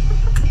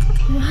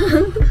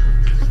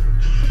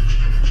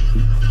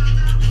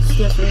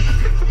 Excuse me.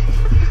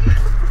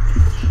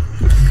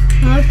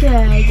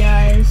 Okay,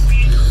 guys.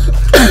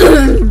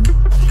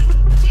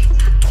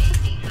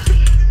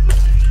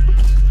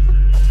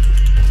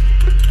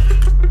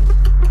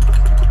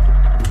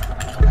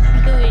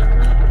 What are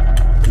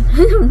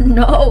you doing?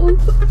 No.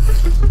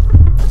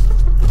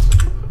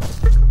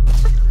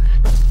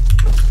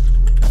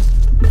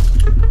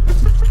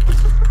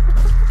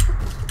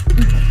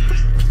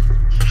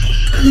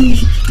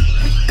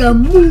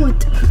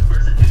 Gamut.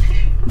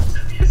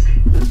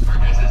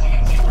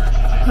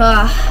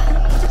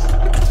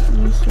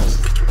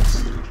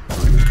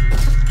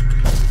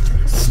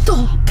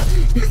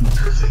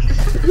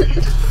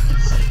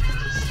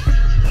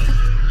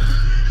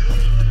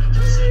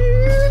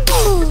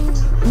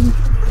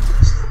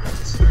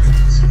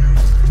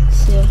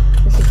 See,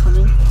 is he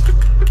coming?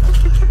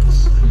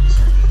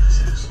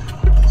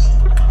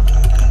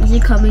 Is he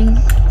coming?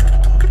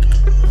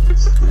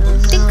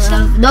 Think so.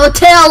 No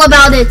tell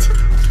about it.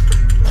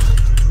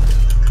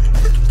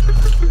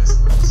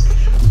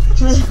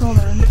 Wait, hold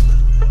on.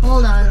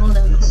 Hold on.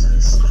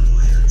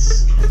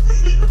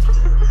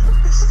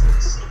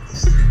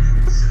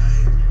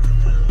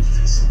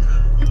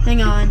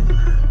 Hang on.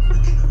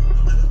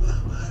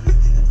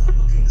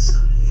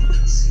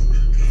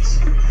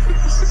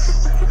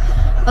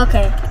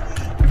 Okay.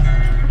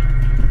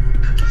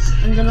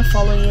 I'm gonna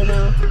follow you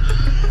now.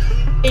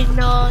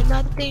 No,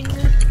 nothing.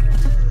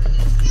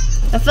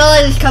 I feel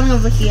like it's coming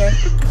over here.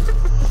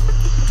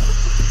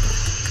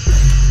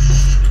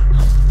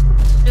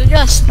 We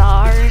got a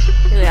star.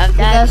 Do we have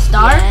that? got a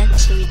star?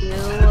 Yes, we do.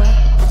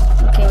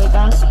 Okay, we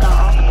got a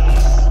star.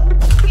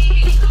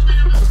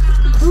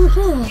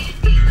 Woohoo!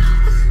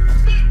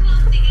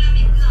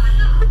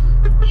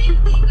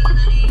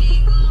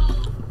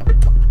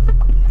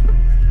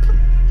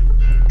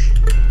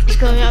 He's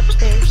going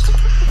upstairs.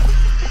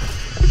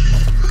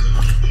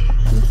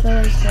 I feel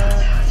like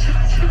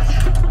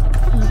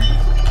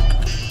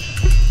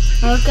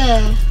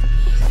okay.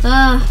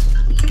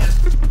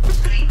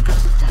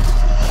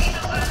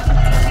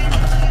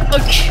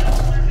 Okay.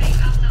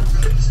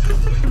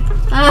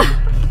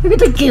 You're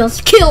gonna get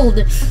us killed.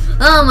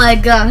 Oh my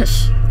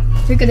gosh.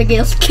 You're gonna get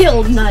us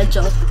killed,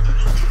 Nigel.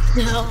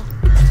 No.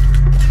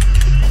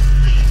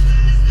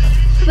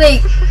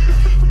 Wait,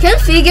 can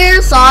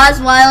figures saw us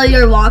while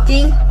you're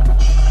walking?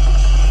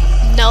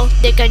 No,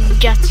 they can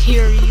just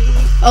hear you.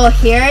 Oh,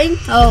 hearing?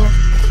 Oh,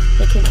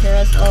 they can hear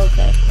us. Oh,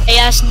 okay. He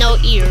has no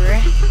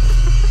ear.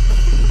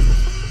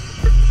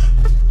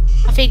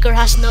 A figure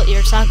has no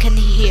ear, so how can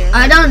he hear?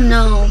 I don't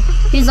know.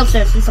 He's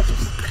upstairs. He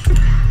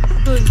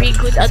would be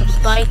good at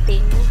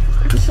biting.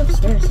 He's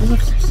upstairs.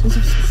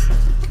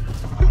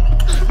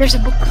 There's a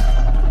book.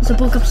 There's a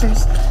book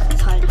upstairs.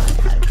 Let's hide.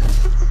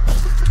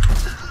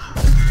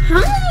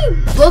 How many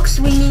books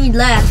we need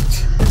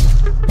left?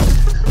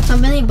 How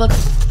many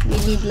books we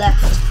need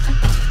left?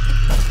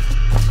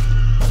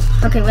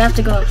 Okay, we have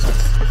to go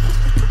upstairs.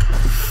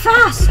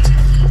 Fast!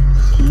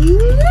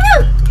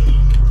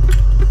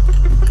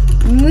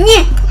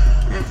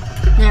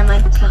 Never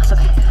mind. That's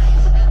okay.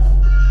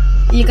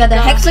 You got the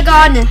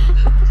hexagon and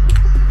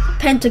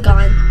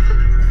pentagon.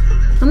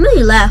 How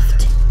many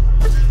left?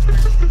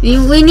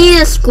 We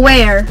need a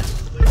square.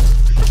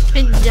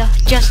 And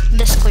just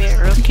the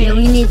square, okay? Yeah,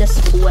 we need a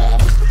square.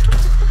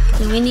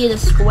 We need a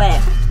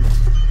square.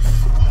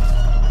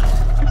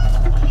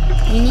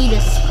 We need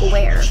a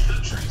square.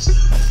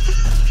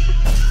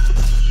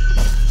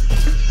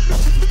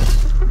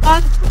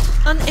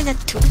 On in a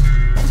 2.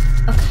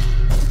 Okay.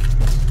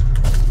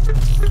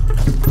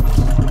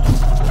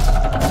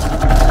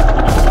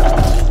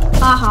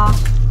 Haha.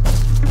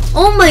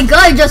 Oh my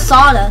god, I just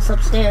saw us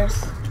upstairs.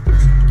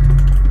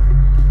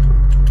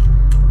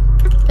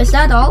 Is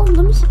that all?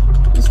 Let me see.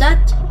 Is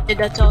that? Yeah,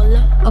 that's all.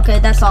 Okay,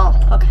 that's all.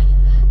 Okay.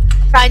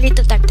 I need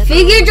to type that.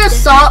 Figure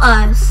just saw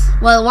us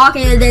while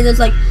walking and then it was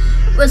like,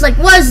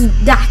 what is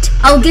that?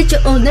 I'll get you.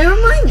 Oh, never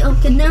mind.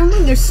 Okay, never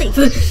mind. You're safe.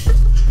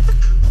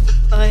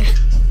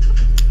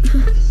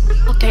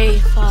 Okay,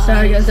 fine.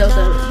 Sorry guys, that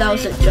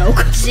was a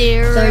joke.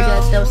 0. Sorry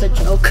guys, that was a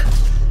joke.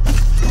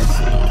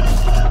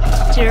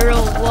 0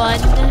 1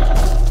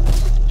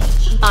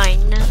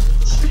 9.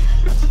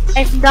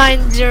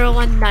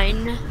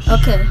 59019.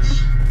 Okay.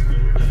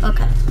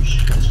 Okay.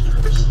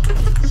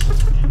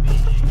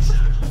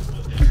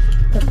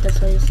 Yep, that's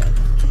what you said.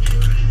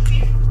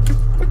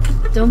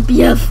 Don't be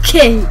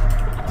FK.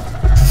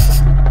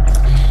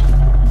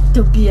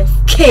 Don't be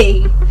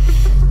FK.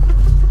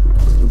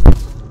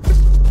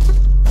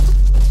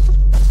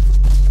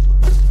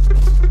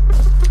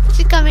 Is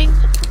he coming?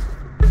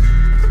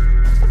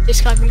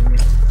 He's coming.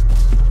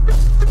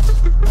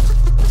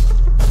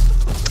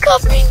 It's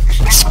coming.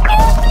 It's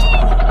coming.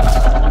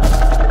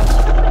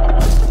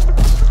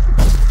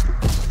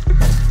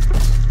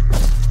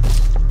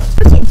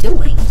 What's he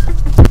doing?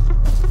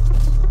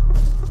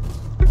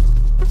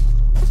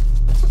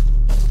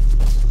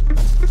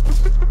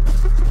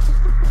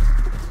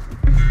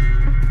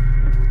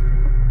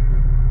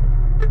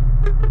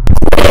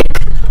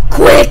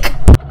 Quick!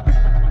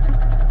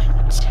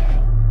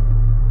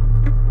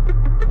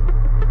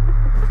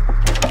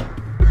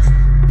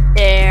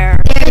 There.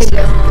 There you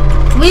go.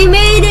 We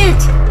made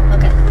it!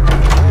 Okay.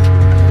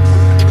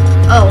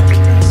 Oh.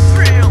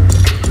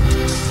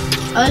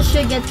 I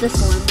should get this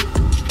one.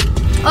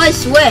 Oh, I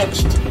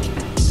switched.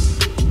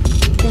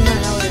 Did not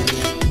know it.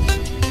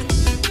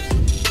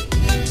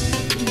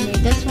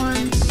 Need this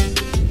one.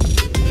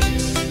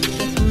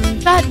 This one.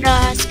 Got the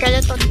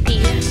skeleton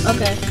tea.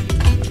 Okay.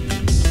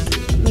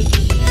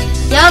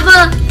 You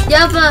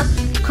have a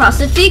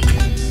crucifix?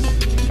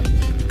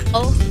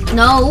 Oh.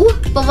 No,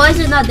 but why is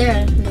it not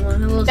there?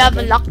 You have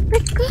a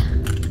lockpick?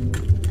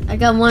 I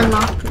got one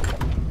lockpick.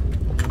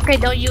 Okay,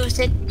 don't use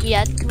it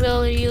yet.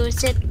 We'll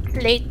use it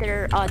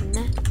later on.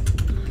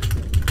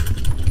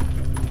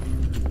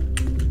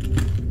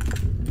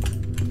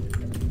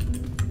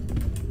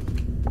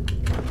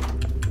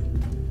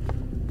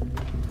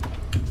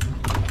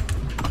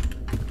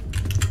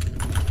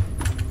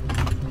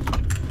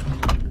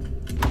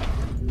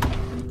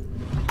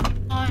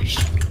 Gosh.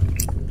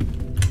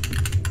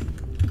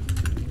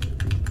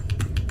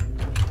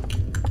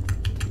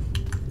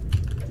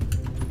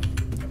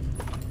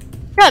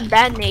 Got a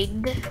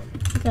band-aid.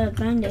 Got a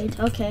band-aid,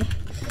 okay.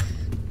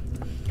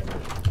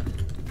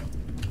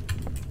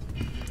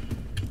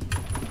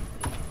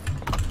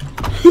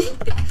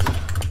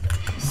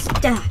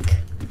 Stack.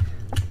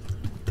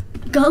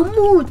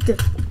 Gamut.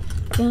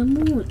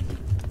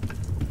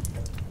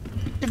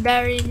 The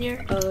battery in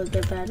here. Oh,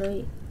 the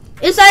battery.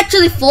 It's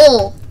actually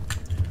full.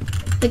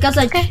 Because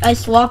I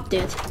swapped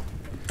it.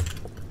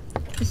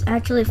 It's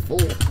actually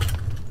full.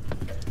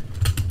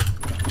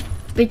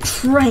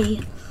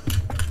 Betrayal.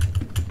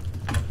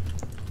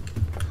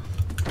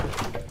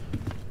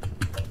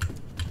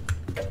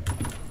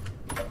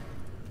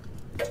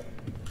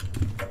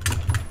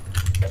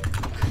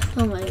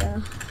 Oh my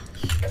god.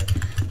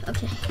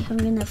 Okay, I'm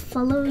gonna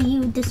follow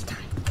you this time.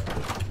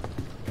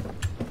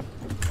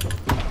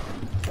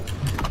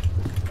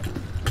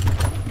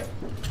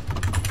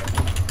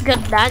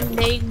 Got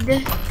band-aid.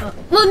 Oh.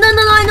 Well, no,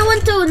 I don't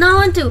want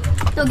to.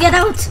 No, get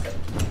out.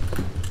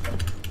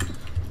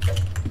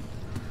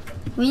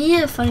 We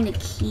need to find a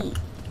key.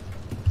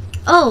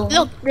 Oh.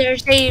 Look,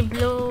 there's a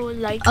blue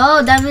light.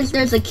 Oh, that means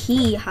there's a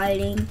key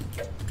hiding.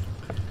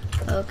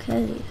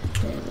 Okay,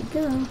 there we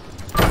go.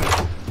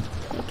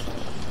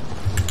 Okay.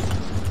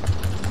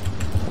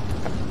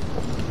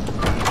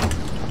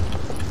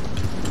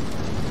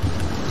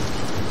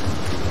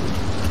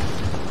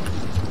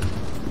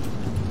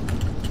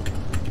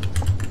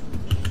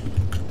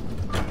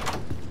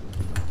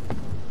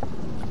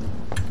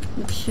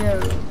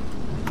 Sure.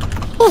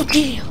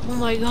 Okay. Oh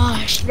my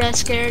gosh, that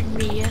scared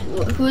me.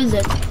 Who is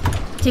it?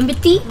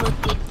 Timothy?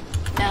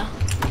 Yeah.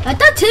 I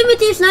thought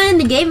Timothy's not in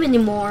the game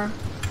anymore.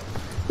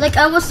 Like,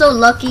 I was so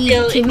lucky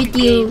Still in the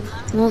Timothy game.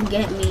 won't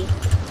get me.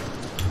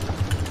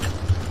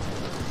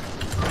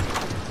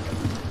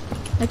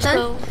 I thought,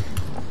 So,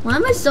 why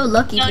am I so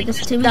lucky? now Because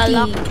use Timothy...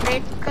 the lock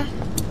pick.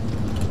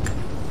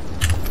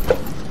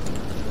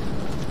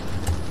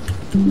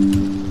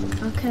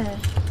 Okay.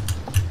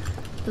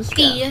 Let's go.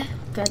 Key.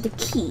 Got the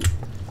key.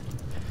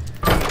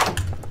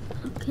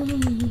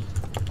 Okay.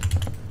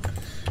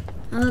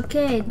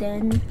 Okay,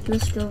 then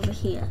let's go over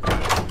here.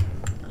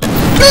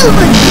 Oh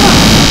my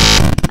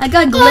god! I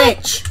got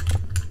glitch.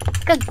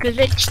 Got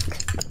glitched.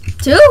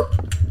 Two?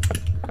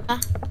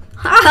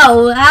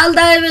 How? How's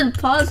that even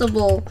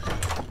possible?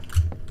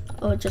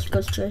 Oh, just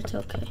go straight.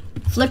 Okay.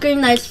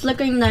 Flickering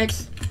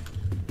lights.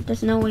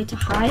 There's no way to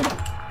hide.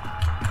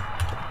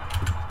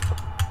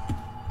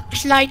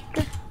 Flashlight.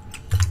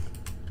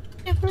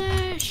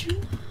 Flash.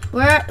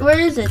 Where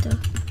is it?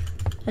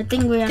 I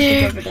think we have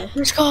to go over there.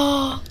 Let's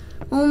go.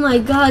 Oh my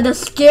god, that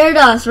scared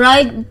us,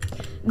 right?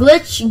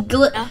 Glitch.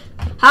 Yeah.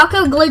 How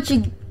come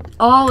Glitch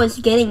always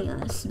getting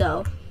us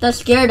though? That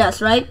scared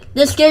us, right?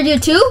 That scared you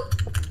too?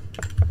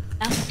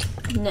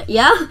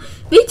 Yeah?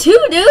 Me too,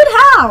 dude.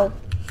 How?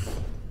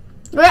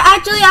 We're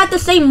actually at the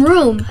same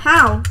room.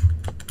 How?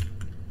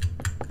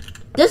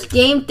 This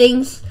game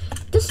thinks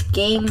this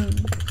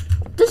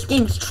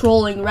game's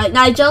trolling, right,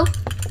 Nigel?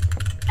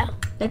 Yeah.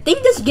 I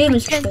think this game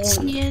is Can't trolling.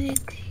 see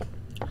anything.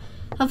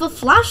 I have a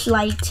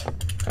flashlight.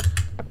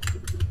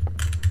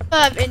 I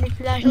don't have any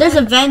flashlight. There's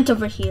a vent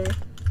over here.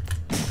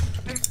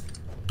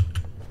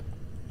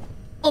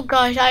 Oh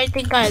gosh, I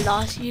think I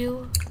lost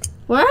you.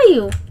 Where are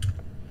you?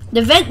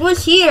 The vent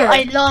was here.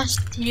 I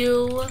lost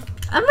you.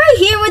 I'm right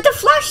here with the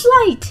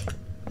flashlight.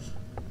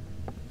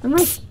 I'm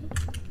right.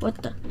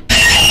 What the?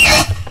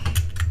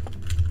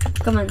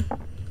 Come on.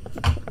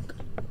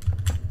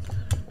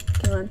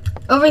 Come on.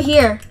 Over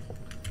here.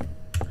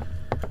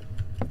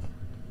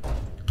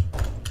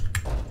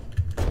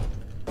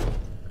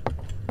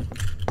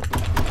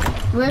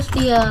 Where's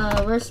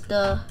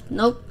the,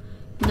 nope.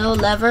 No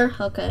lever.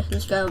 Okay,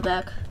 let's go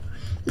back.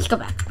 Let's go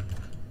back.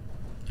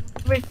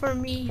 Wait for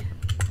me.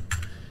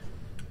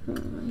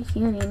 Right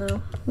here, you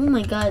know. Oh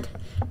my god.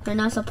 We're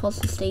not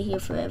supposed to stay here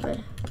forever.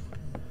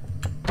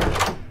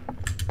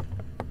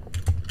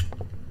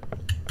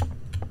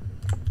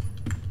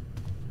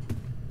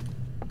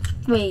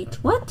 Wait,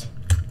 what?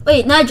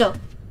 Wait, Nigel.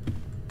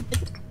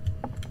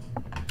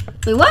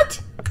 Wait,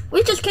 what?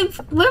 We just came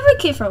from, where we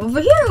came from?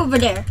 Over here or over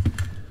there?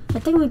 I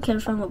think we came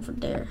from over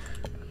there.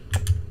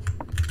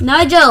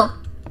 Nigel!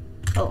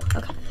 Oh,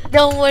 okay.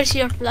 Don't where's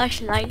your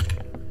flashlight?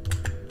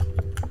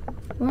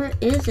 Where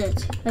is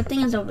it? I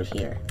think it's over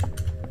here.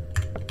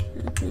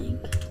 I think.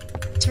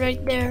 It's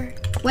right there.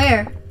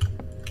 Where?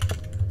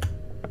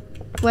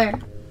 Where?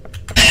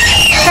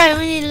 I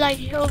really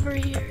like over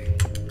here.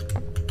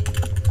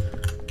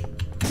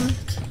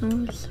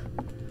 What?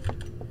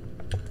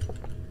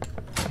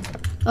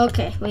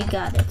 Okay, we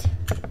got it.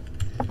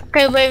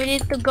 Okay, wait, we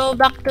need to go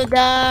back to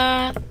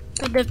the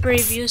to the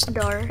previous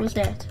door. What's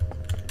that?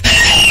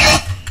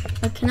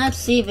 I cannot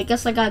see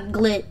because I got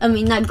glitch. I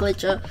mean, not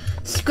glitch.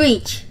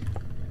 Screech.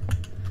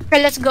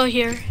 Okay, let's go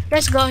here.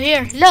 Let's go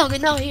here. Look,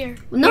 no here.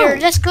 No. Here,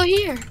 let's go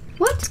here.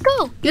 What? Let's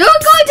go. You're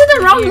going to the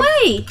wrong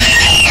way.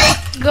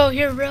 Go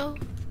here, bro.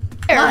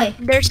 Here, Why?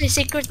 there's a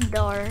secret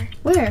door.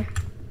 Where?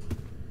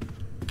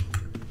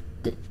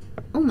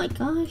 Oh my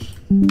gosh.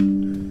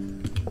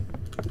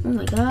 Oh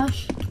my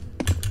gosh.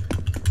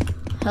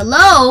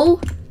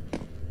 Hello?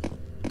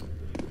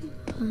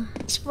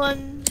 This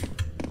one.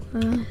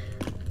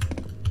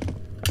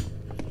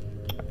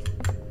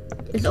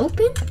 Is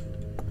open?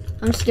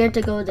 I'm scared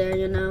to go there,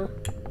 you know.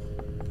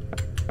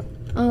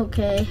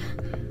 Okay.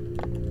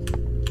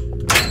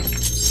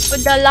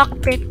 With the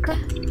lockpick.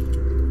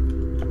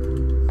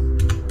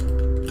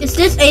 Is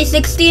this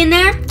A60 in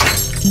there?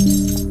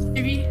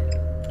 Maybe.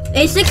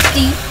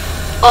 A60?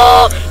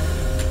 Oh!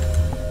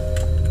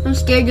 I'm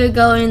scared to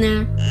go in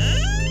there.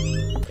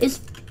 Is...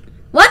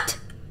 What?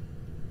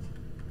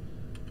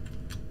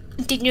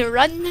 Continue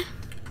run.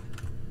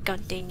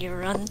 Continue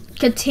run.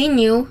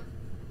 Continue?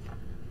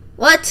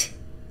 What?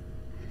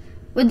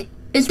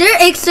 Is there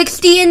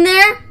A60 in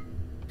there?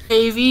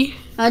 Maybe.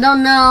 I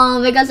don't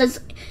know because it's...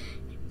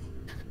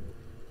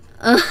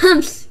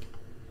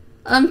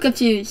 I'm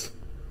confused.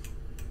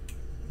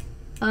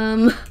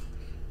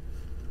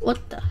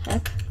 What the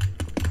heck?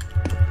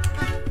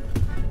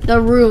 The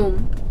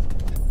room.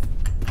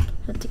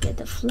 Have to get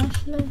the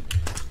flashlight.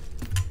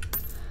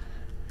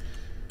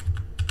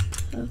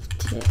 Have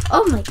to...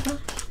 Oh my gosh.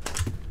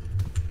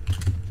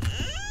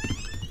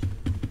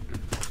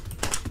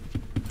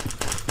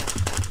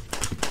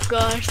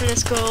 Gosh,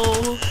 let's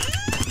go.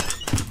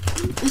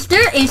 Is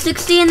there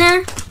A60 in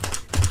there?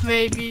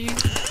 Maybe.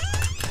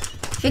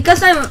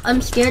 Because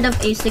I'm scared of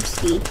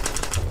A60.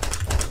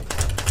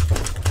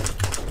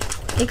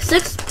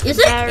 Is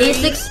it Barry.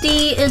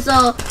 A60 is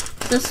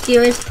the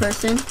scariest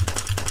person?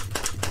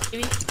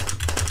 Maybe.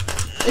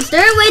 Is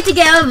there a way to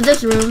get out of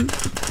this room?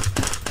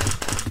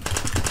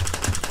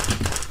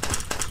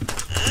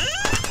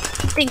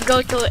 I think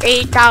go to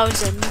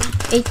 8,000.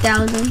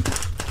 8,000.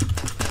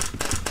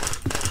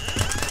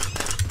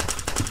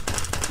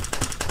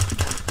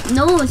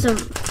 No, it's a... I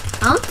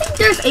don't think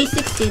there's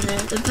A60 in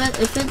there.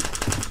 If it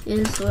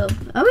is, well...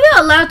 Are we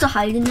allowed to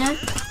hide in there?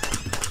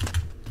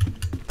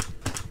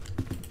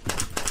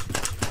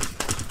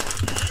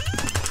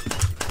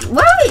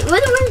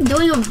 What are we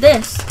doing with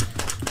this?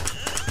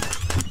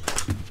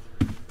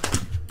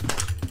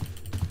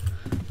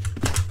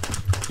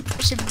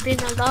 There's been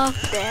a lot of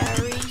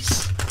berries.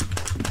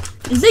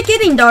 Is it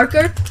getting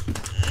darker?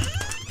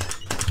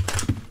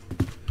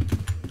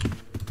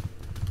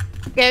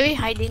 Can we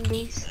hide in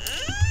these?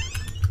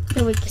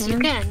 Yeah, we Yes, you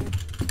can. can.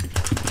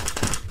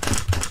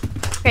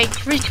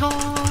 Right,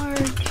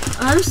 recharge.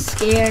 I'm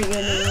scared,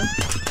 you know.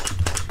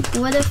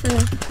 What if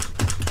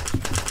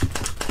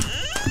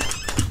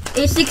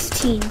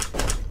A16?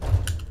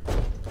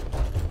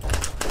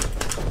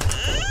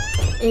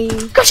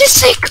 Gosh, she's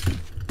sick.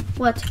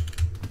 What?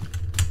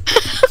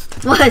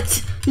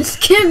 What? You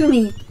scared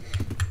me.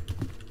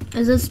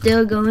 Is it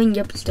still going?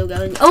 Yep, it's still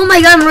going. Oh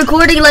my god, I'm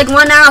recording like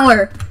 1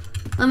 hour.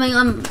 I mean,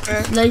 I'm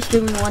live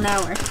streaming 1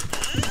 hour.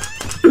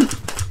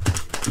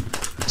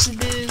 What's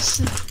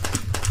this?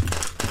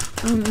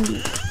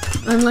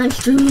 I'm live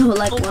streaming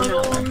like 1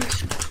 hour.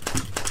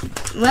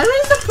 What am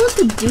I supposed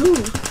to do?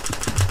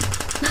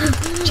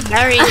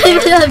 Very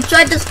I've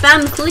tried to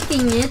spam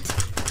clicking it.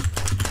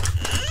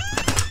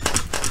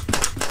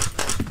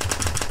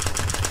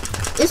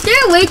 Is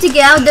there a way to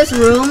get out of this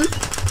room?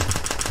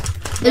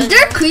 Is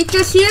there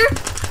creatures here?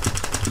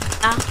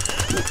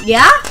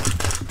 Yeah?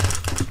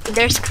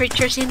 There's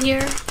creatures in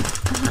here.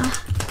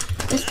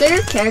 Is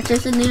there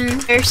characters in here?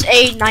 There's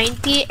a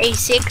 90, a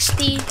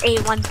 60, a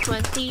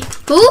 120.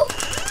 Who?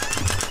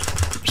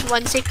 There's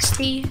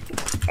 160,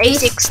 a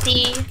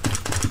 60,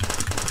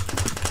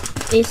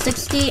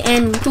 A60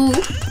 and who?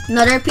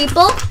 Another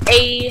people?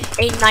 a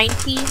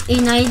 90.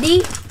 A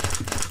 90?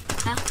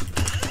 Yeah.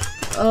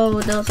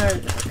 Oh, those are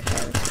the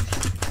characters.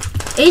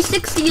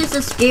 A60 is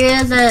as scary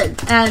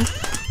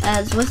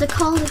as what's it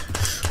called?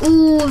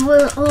 Ooh,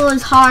 well, oh,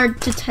 it's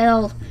hard to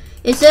tell.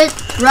 Is it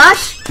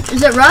Rush?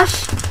 Is it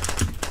Rush?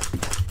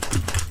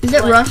 Is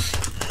it What? Rush?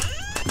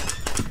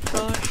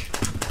 Gosh.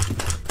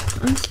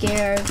 I'm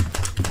scared.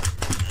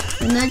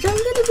 And I'm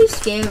gonna be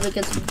scared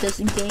because of this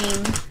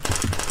game.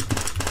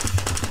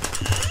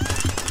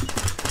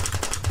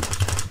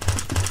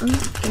 I'm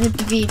gonna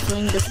be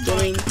playing this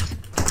game.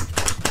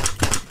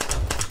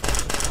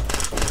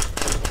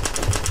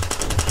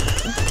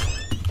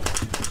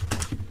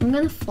 I'm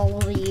gonna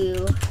follow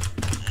you.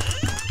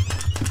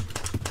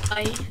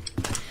 Bye.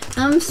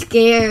 I'm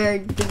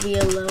scared to be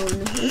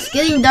alone. It's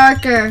getting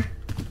darker.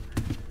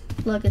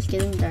 Look, it's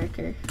getting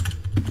darker.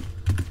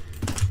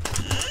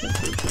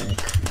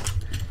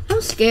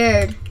 I'm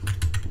scared.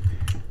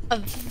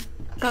 Of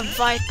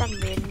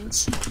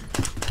vitamins.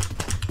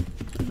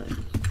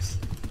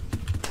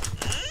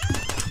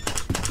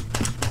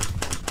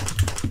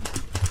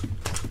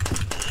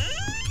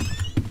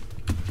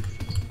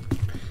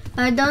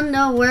 I don't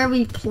know where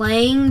we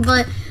playing,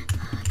 but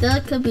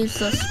that could be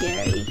so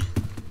scary.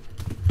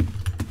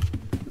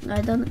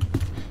 I don't.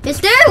 Is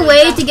there a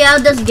way to get out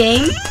of this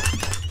game?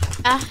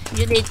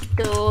 You need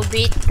to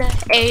beat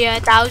a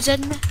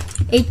 1,000.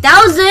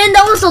 8,000?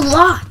 That was a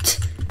lot.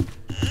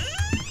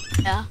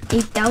 Yeah.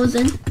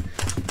 8,000.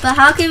 But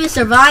how can we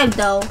survive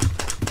though?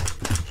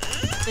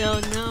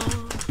 Don't know.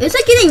 Is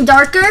it getting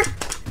darker?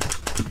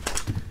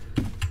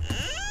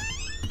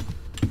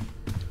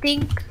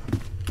 Think.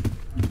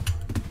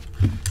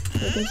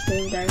 It is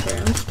getting darker.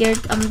 I'm scared.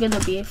 I'm gonna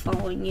be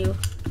following you.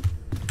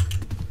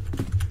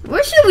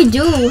 What should we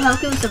do? How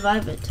can we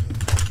survive it?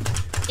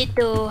 Need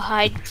to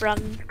hide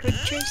from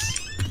creatures.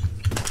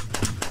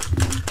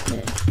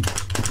 Okay.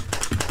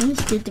 I'm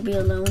scared to be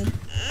alone.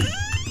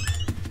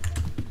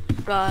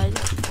 God.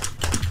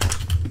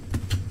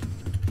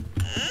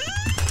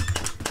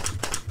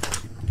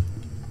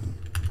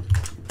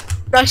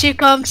 Rush, here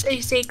comes a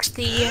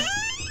 60.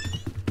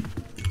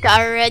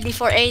 Are ready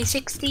for a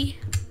 60?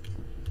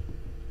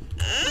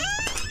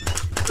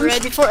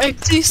 Ready for a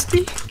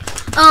 60?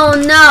 Oh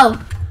no!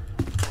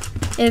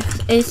 If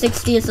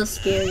A60 is the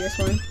scariest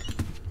one.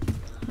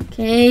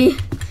 Okay.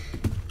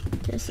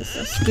 This is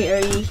so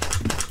scary.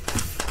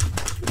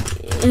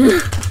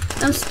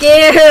 I'm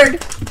scared.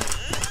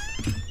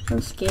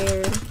 I'm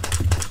scared.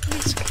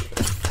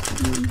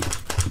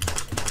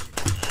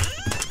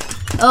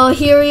 Oh,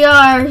 here we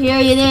are. Here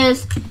it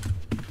is.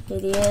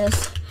 It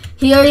is.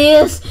 Here it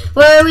is.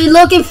 Where are we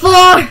looking for?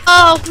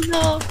 Oh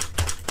no!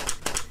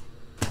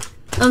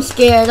 I'm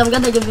scared. I'm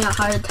gonna give me a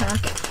heart attack.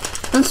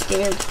 I'm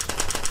scared.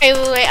 Hey,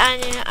 wait,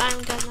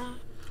 I'm gonna.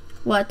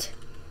 What?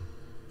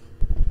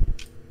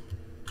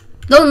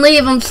 Don't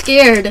leave. I'm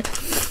scared.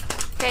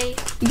 Okay.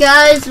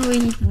 Guys,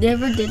 we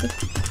never did it.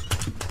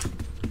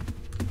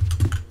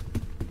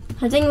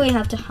 I think we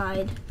have to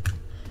hide.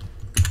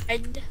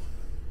 And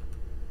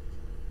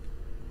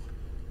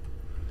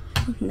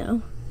Oh,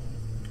 no.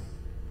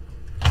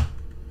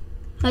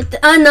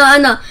 I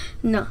know.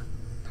 No. Not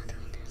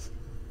doing this.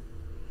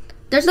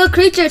 There's no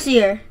creatures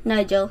here,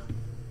 Nigel.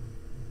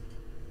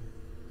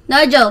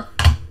 Nigel,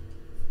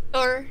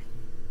 or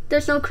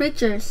there's no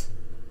creatures.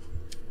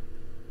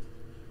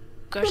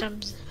 because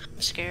I'm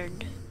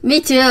scared.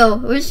 Me too.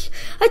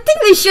 I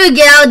think we should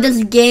get out of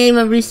this game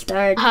and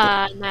restart.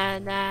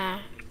 Nah.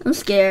 I'm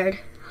scared.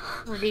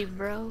 Really,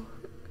 bro.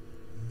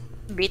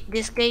 Beat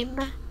this game.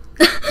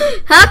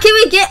 How can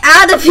we get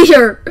out of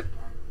here?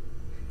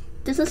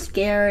 This is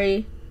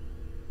scary.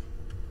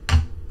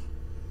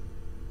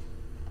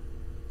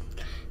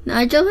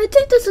 Nigel, I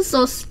think this is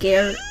so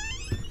scary.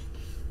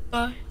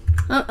 What?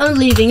 I'm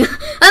leaving.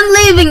 I'm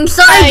leaving.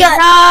 Sorry, guys.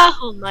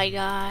 Oh my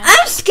god.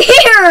 I'm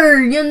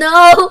scared, you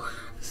know?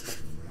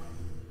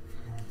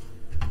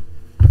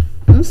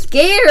 I'm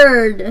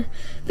scared.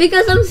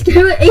 Because I'm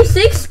scared of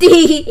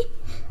A60.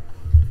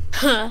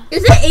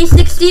 Is it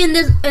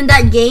A60 in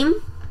that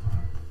game?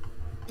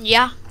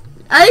 Yeah.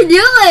 I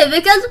knew it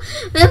because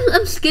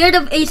I'm scared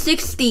of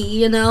A60,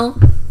 you know?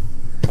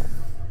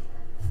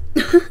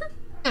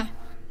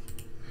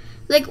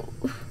 Like,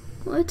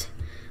 what?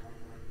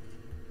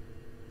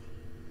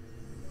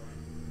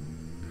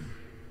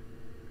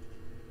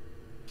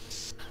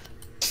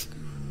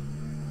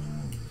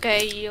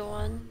 Okay, you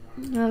want?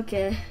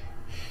 Okay.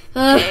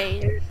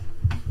 Okay.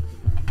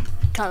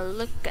 Can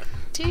look at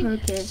it.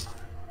 Okay.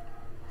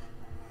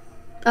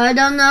 I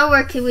don't know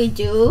what can we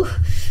do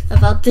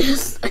about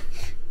this.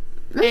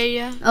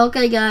 Yeah.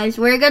 Okay, guys,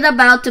 we're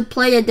about to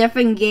play a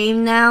different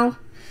game now.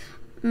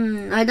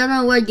 I don't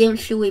know what game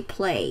should we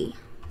play.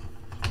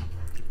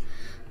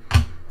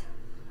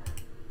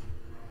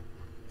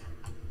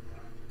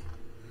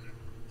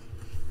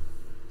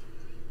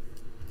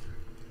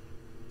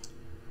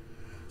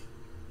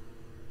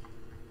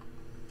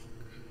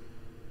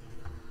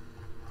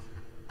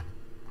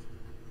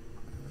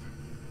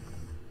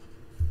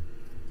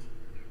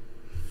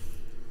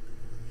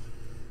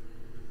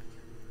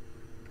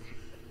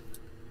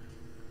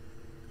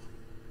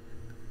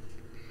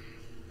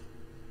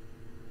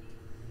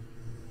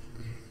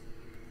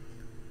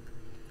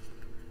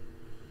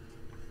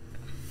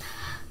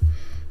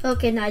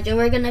 Okay, Nigel,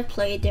 we're gonna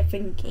play a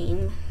different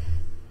game.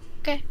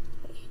 Okay.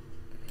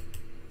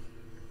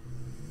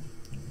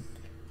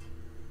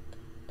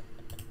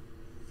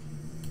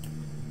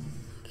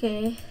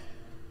 Okay.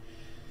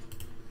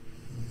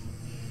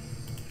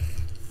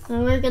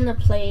 And we're gonna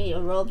play a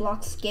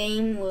Roblox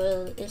game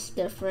where it's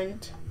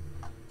different.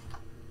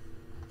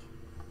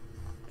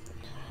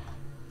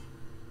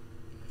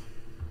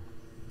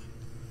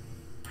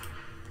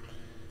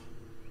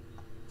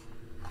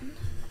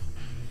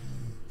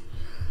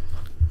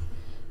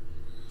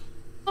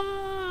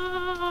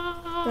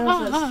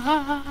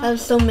 I have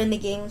so many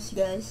games,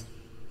 guys.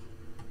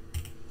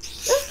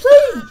 Let's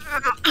play.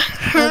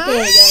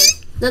 Okay,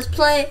 guys. Let's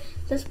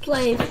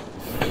play.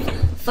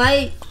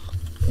 Fight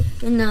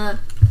in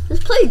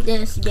let's play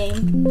this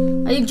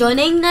game. Are you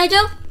joining,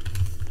 Nigel?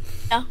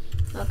 Yeah.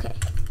 Okay.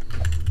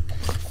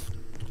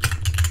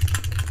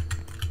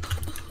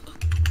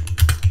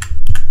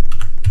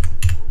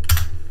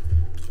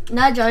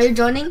 Nigel, are you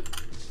joining?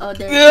 Oh,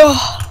 there. Yeah.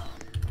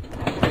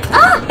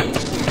 Ah!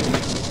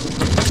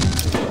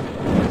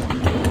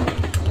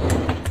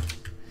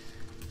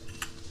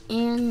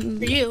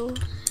 And You.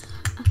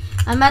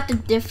 I'm at a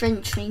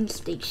different train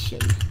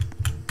station.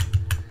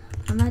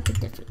 I'm at a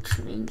different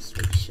train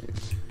station.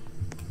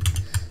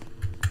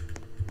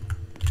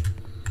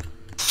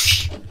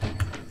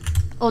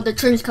 Oh, the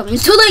train's coming.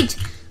 It's too late!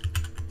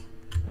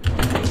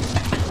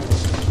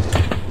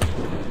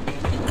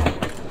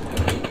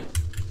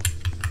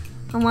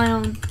 On my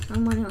own.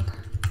 On my own.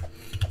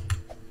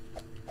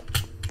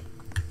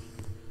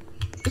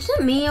 Is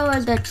it me or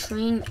is that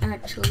train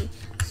actually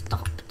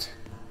stopped?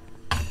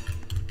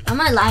 Am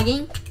I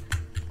lagging?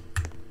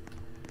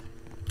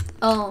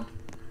 Oh.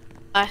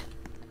 I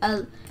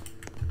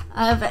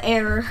have an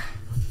error.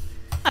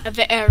 I have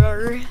an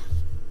error.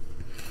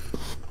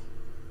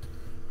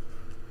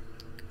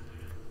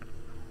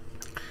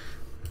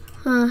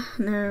 Huh,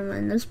 never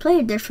mind. Let's play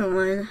a different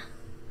one.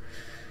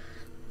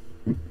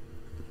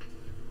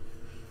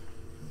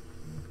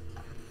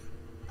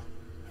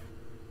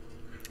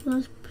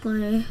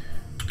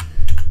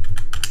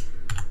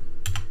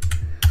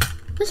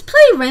 Let's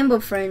play Rainbow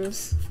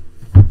Friends.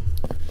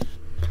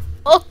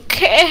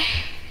 Okay.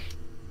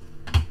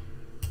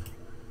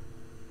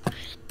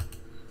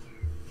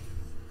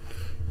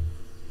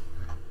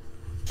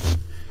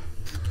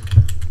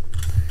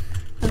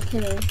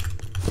 Okay.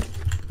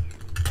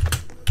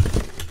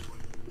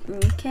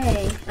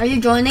 Okay. Are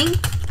you joining?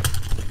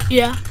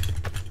 Yeah.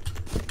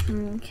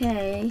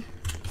 Okay.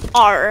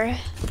 R.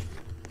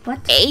 What?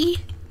 A.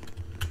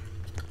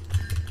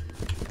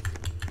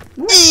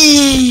 What?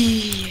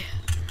 E.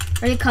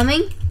 Are you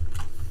coming?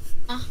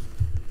 Uh.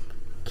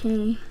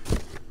 Okay.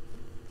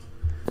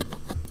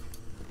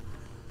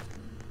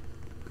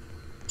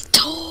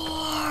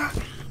 Door.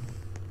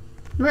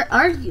 Where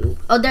are you?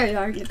 Oh, there you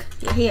are. Look,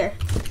 you're here.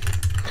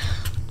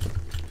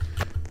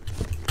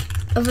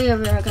 Over here,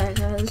 over here. Okay,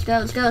 let's go,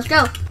 let's go, let's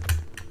go.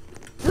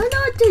 No,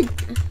 dude.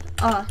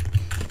 Oh.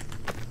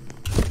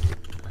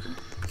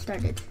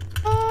 Started.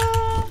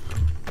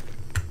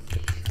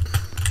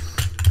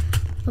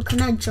 Well,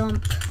 can I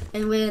jump?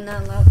 And we're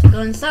not allowed to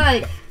go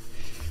inside.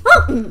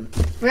 Oh,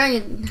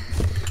 Ryan.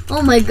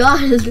 Oh my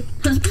god.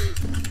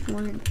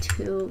 1,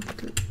 2,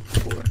 3,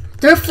 4.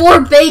 There are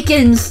 4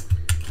 bacons.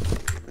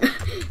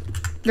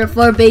 There are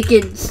 4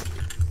 bacons.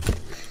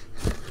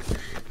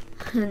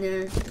 And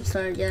then,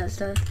 sorry, yeah,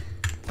 sorry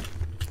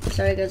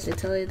guys to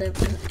tell you that.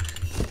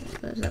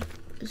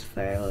 It's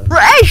fire.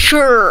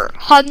 Treasure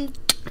hunt.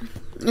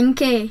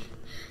 Okay,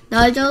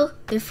 Nigel.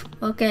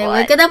 What?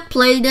 We're gonna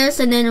play this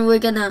and then we're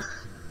gonna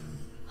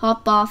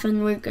hop off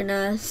and we're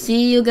gonna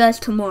see you guys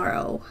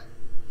tomorrow.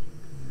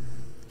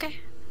 Okay.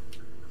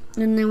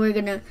 And then we're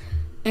gonna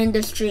end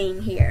the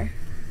stream here.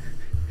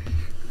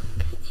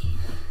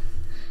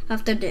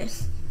 After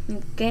this,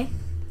 okay?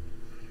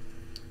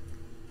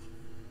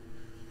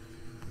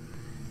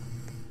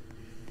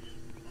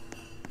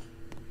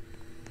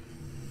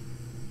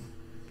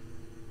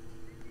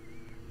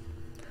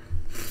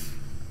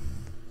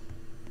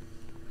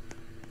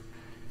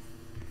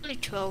 Only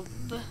 12.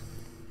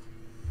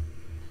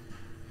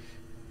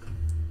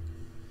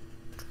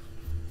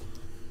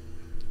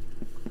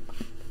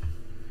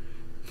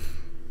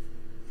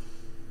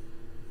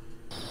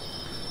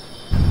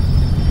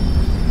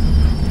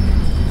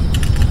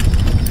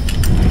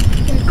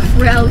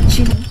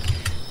 Crouching.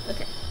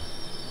 Okay.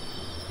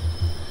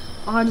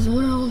 Odd's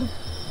World.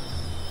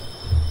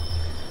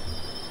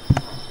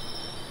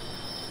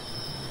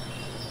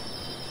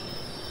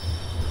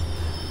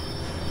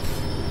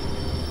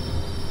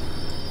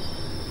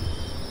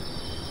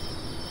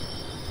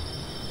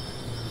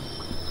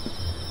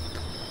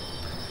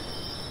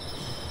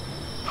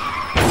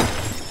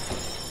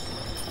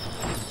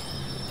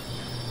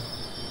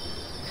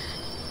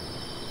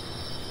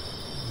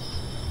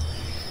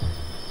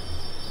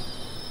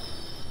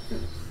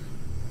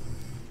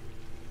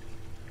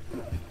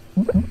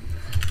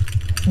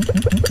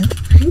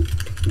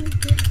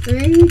 We're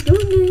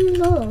doing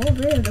it all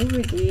over and over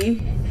again.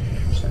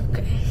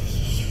 Okay.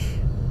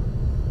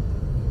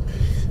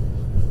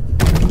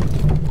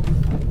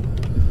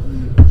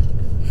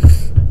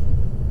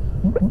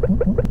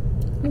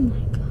 Oh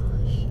my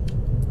gosh.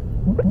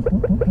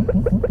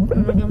 Oh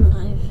my god,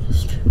 my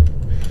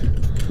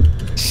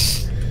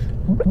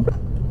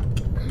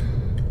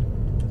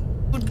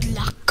Good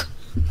luck.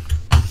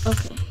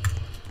 Okay.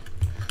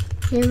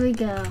 Here we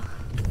go.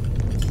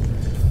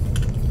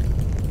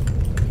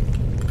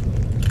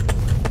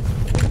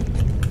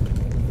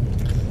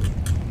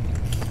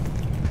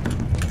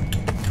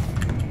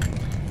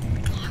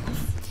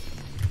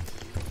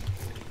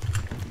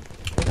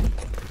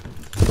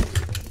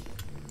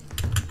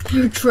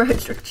 Your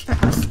treasure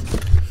chest.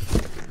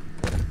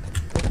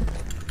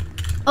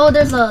 Oh,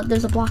 there's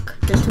a block.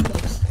 There's 2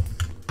 blocks.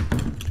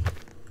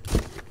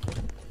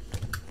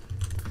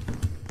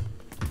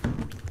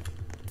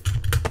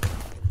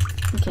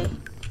 Okay.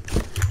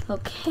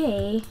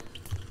 Okay.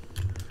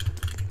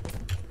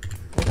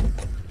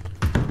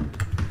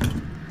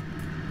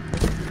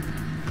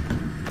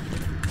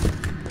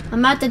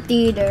 I'm at the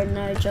theater,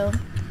 Nigel.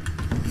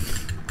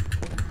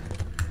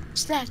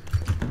 What's that?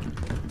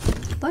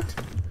 What?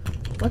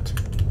 What?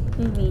 What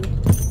do you mean?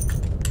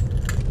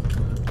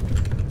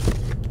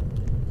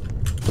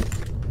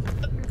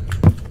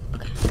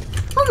 Okay.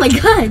 Oh my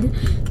god!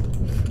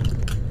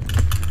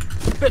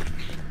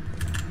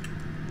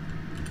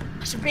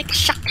 It's a big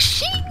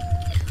suction.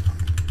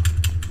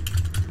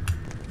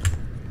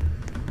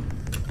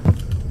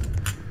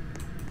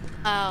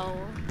 Wow.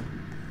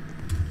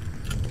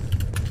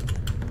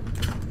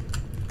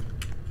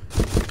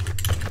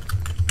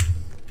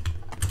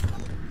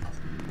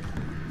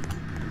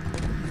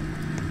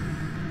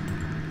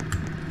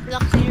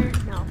 Lock here?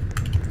 No.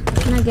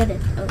 Can I get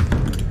it? Oh.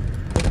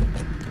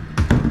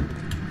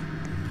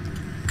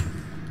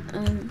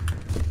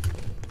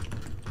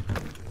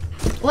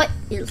 What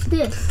is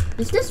this?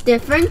 Is this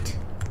different?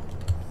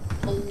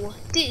 Oh,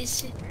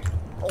 this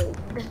old.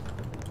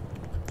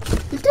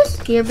 Is this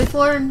here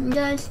before,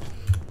 guys?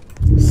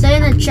 Say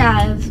in the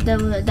chat if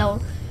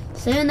they'll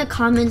say in the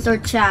comments or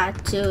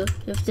chat too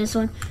if this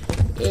one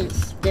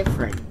is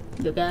different,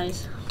 you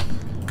guys.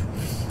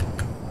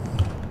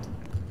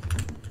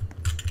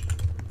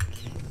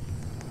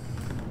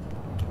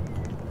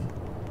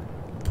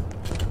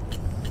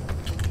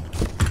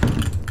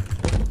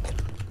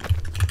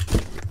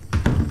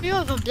 You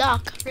have a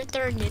block.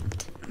 Return it.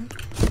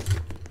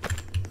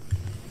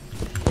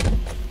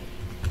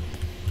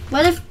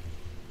 What if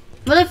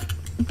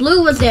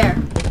blue was there?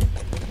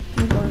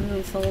 I'm going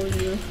to follow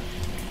you.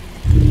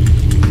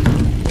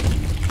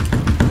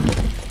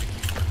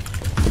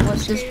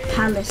 What's this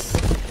palace?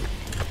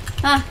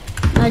 Ah,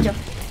 Nigel.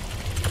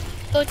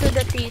 Go to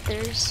the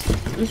theaters.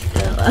 Let's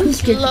go. I'm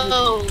scared.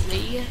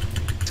 Slowly.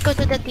 Let's go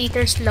to the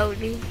theater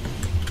slowly.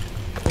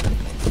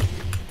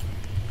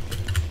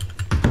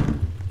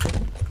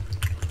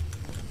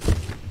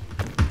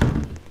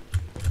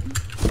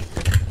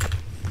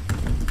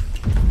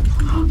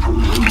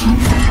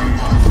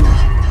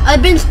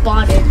 I've been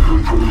spotted.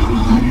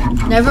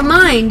 Never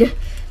mind.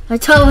 I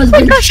thought I was. Oh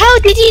my gosh! How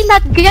did he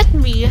not get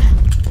me?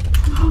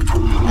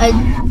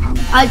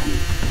 I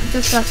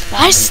just got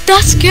spotted.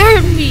 That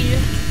scared me.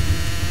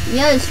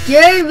 Yeah, it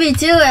scared me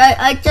too.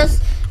 I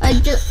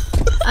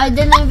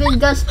didn't even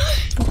guess.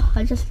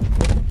 I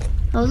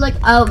was like,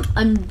 oh,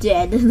 I'm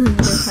dead, and then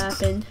this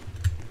happened.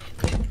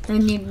 I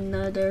need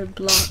another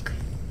block.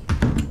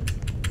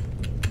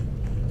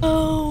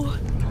 Oh,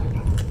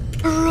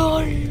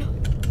 run!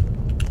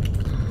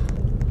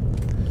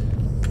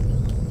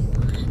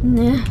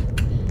 Nah,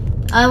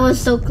 I was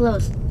so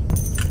close.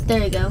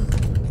 There you go.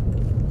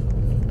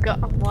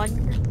 Got one.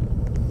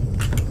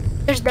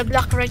 There's the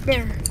block right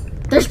there.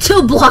 There's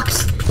 2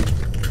 blocks.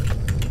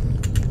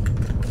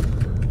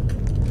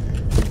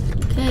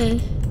 Okay.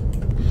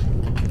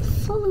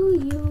 Follow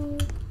you.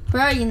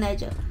 Where are you,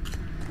 Nigel?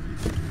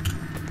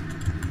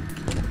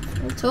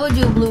 I told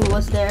you blue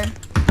was there.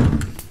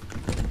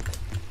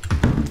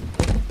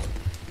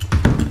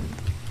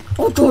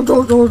 Oh, do.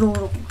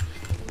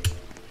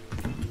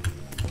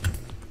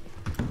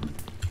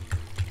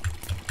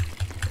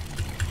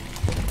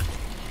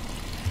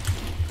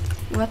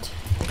 What?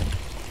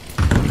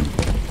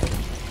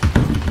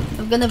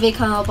 I'm gonna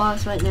become a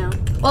boss right now.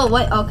 Oh,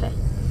 wait, okay.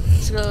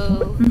 Let's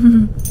go.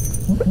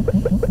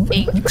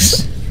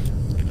 Thanks.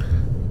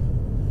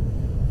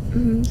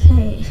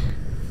 Okay.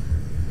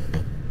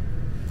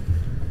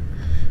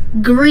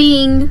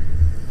 Green.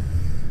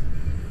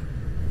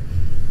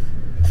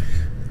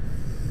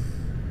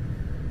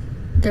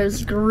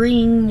 There's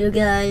green, you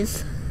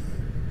guys.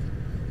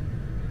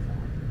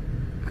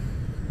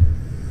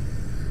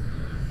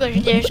 But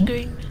there's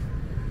green.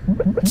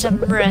 Some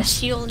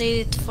rest. You'll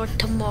need it for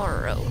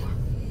tomorrow.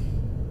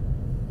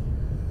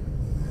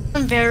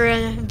 I'm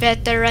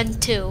veteran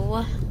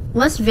too.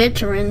 What's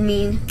veteran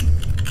mean?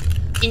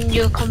 And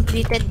you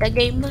completed the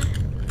game.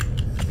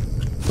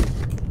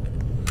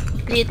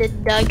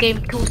 Completed the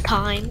game 2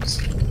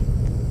 times.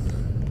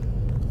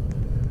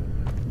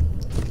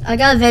 I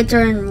got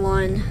veteran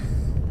 1.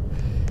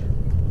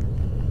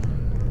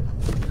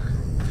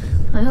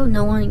 I hope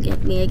no one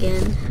get me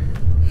again.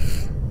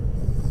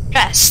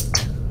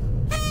 Rest.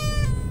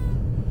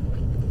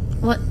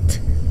 What?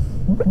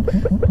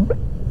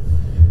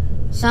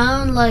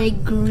 Sound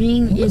like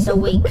green is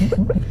awake.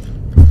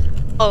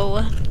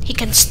 Oh, he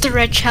can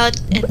stretch out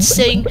and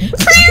sing.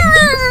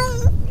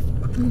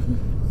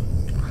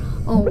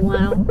 Oh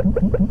wow.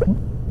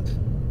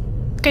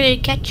 Gonna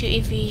catch you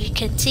if he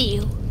can see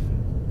you.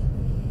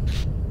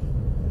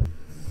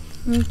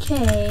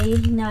 Okay,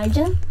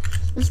 Nigel,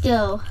 let's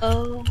go.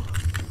 Oh.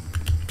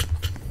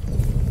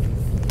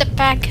 The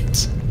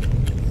packets.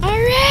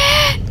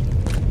 Alright!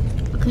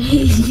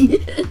 Okay.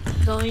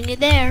 Going in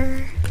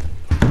there.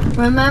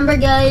 Remember,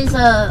 guys,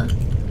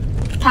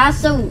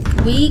 past a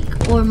week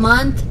or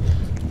month,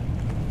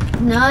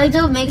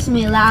 Nigel makes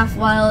me laugh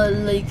while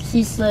like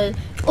he's like,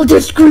 oh,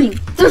 there's green,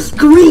 there's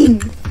green.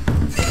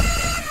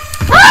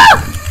 Ah!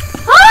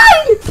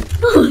 Hi!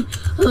 Oh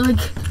my god!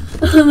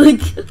 Oh my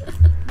god!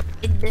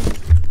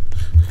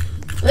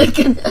 I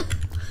can.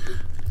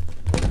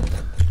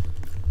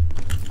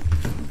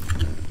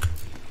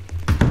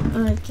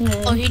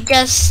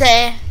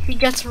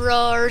 just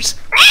roars.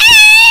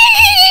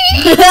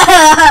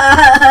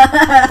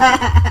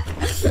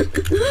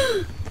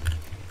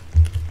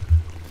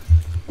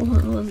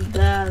 What was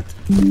that?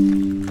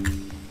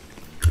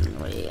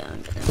 Wait,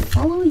 I'm gonna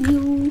follow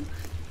you.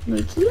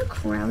 Wait, can you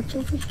crouch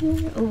over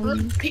here? Oh.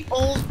 Grumpy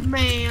old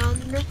man.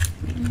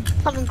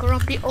 I'm a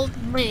grumpy old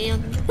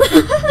man.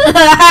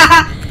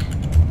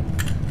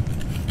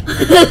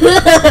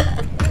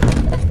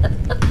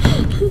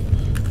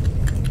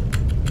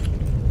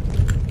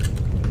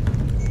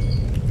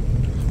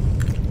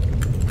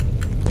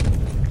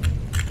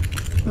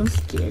 I'm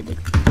scared.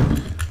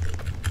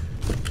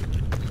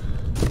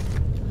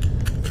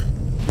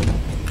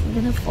 I'm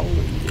gonna follow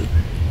you.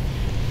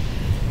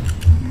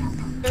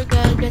 You're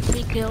gonna get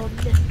me killed.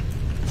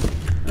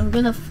 I'm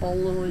gonna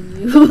follow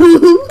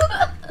you.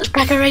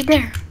 Packer right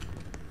there.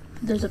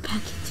 There's a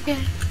packet. Yeah.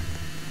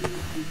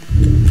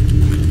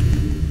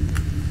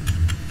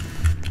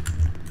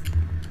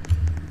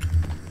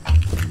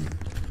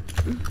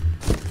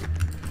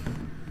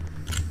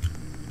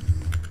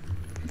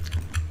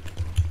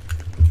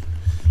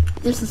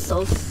 This is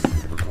so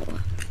small.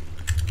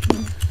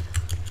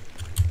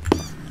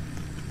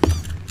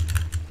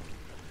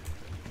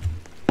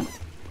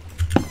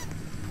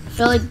 I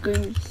feel like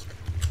green.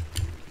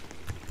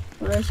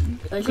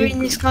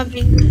 Green is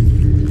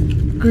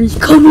coming. Green's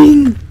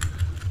coming!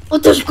 Oh,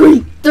 there's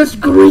green! There's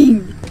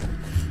green!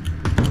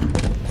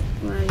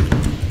 Right.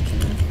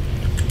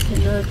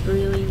 Cannot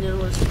really know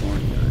what's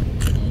going on.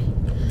 Okay.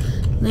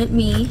 Let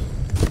me.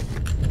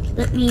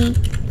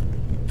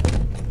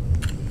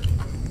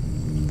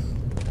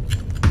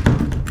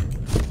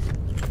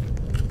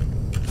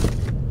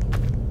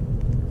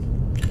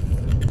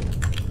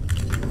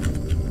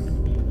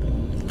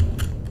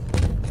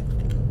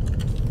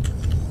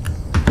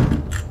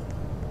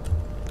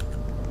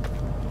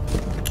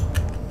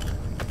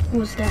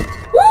 What's that?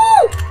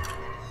 Woo!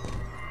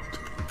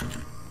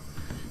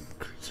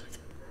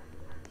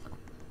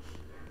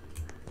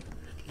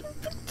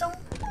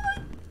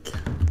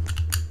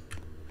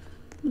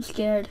 I'm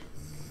scared.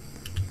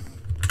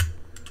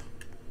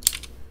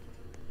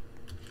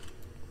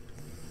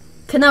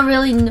 Cannot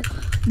really know.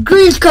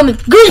 Green's coming!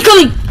 Green's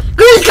coming!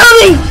 Green's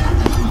coming!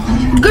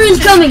 Green's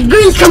coming!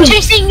 Green's coming!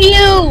 Chasing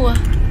you!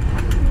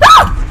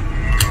 Ah!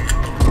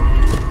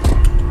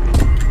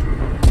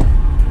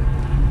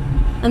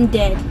 I'm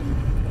dead.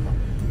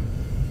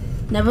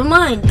 Never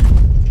mind.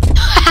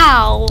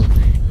 How?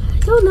 I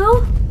don't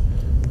know.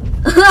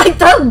 I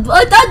thought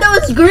that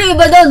was green,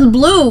 but that was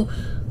blue.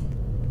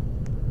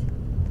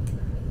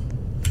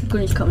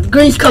 Green's coming.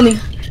 Green's coming.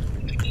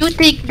 You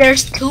think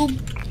there's two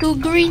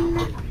green?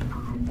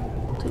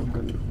 Two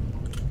green.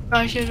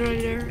 Gosh, right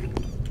there.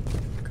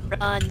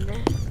 Run.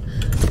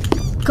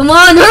 Come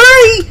on,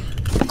 hurry!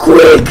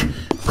 Quick!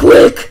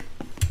 Quick!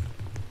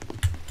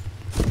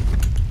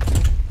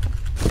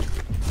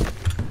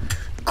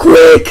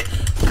 Quick!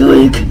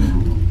 Quick!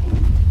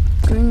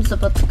 Green's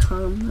about to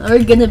come.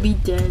 We're gonna be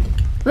dead.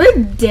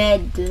 We're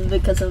dead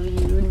because of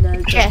you,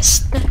 Nigel.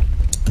 Chest.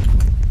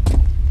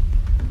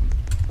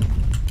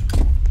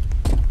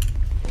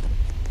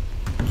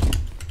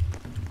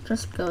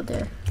 Just go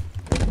there.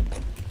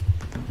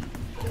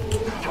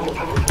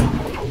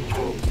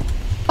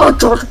 Oh,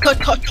 George!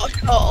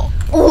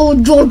 Oh,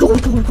 George!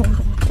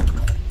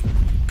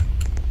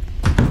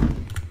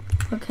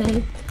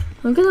 Okay,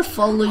 I'm gonna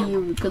follow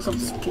you because I'm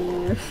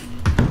scared.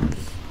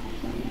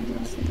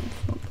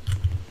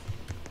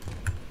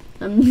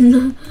 I'm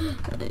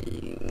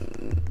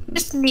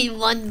Just need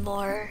one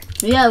more.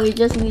 Yeah, we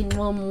just need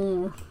one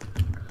more.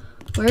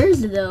 Where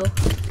is it though?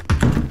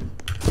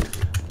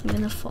 I'm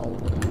gonna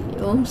follow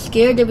you. I'm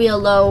scared to be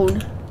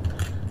alone.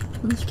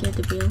 I'm scared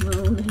to be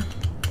alone.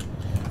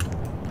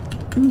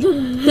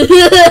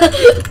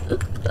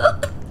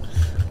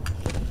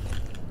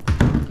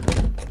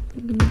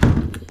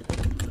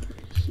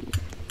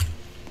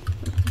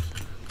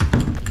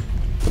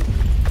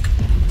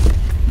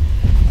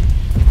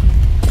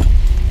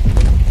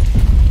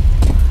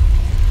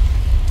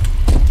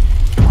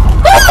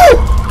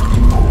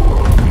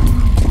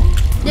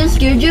 That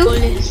scared you?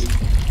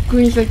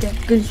 Green's right there.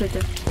 Green's right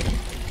there.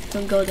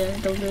 Don't go there.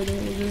 Don't go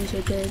there. Green's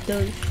right there.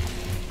 Don't.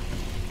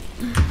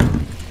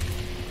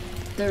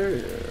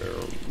 There.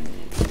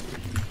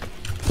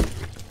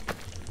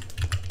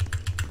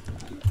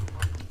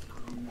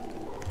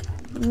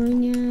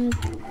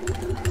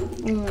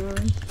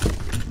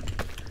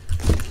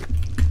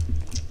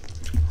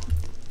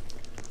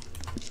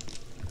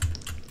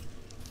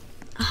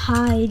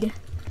 Hide.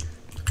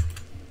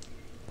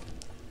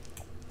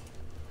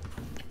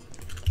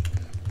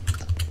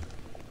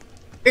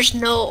 There's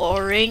no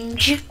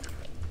orange.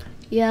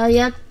 Yeah,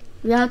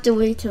 we have to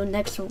wait till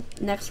next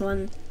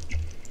one.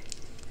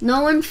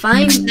 No one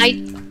finds.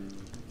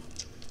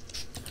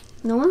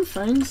 No one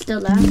finds the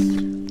last.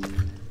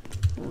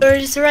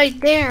 There's right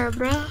there,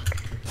 bro.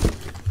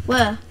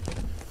 Where?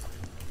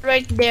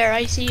 Right there,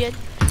 I see it.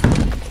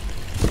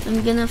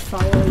 I'm gonna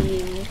follow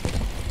you.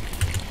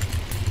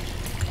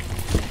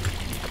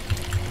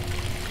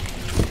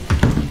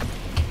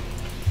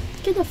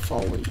 gonna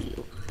follow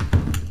you.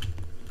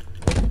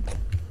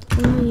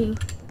 Where are you?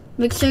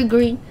 Make sure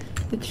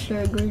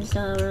green's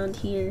not around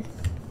here.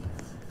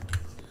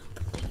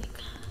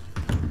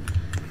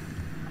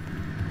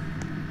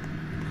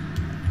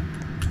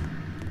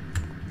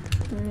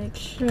 Make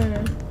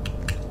sure.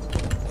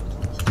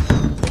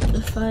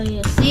 If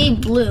I see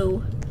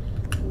blue,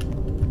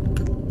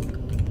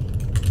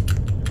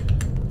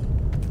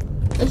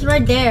 it's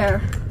right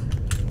there.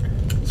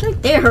 It's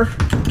right there.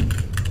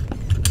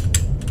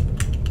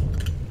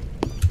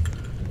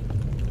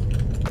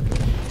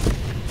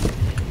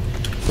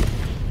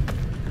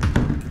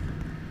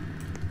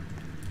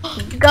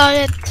 Got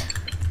it.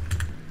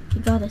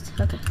 You got it.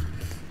 Okay.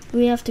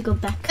 We have to go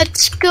back.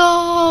 Let's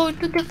go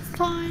to the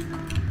final.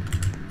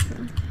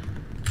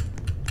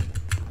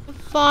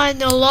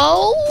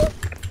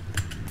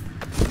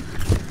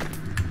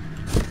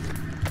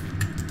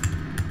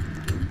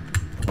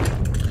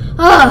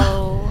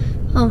 Oh!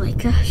 Oh my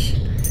gosh.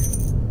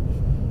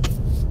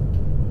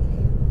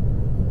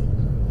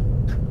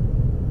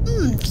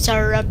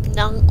 Sarap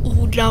ng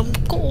ulam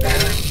ko.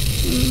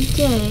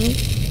 Okay.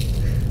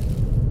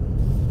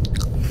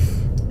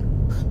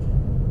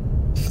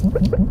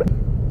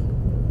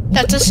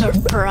 That's a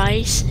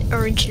surprise.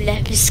 Orange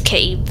left his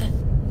cave.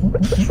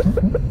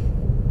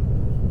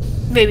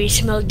 Maybe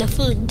smell the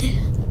food.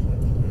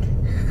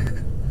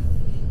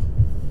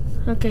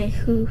 Okay,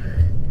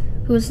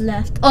 who's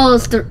left? Oh,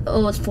 it's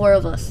 4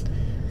 of us.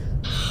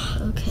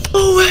 Okay.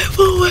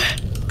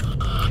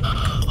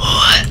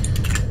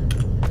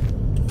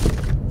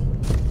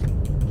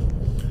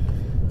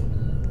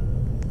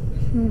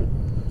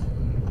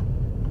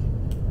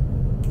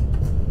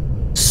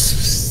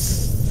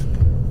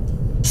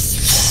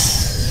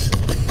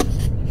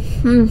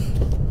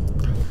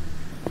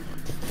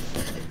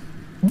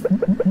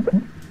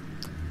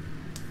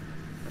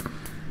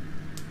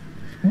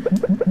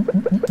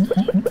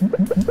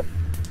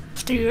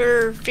 After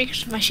your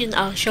fixed machine,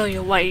 I'll show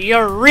you why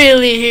you're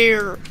really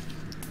here.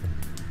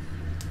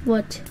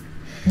 What?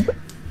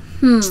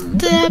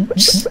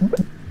 Steps.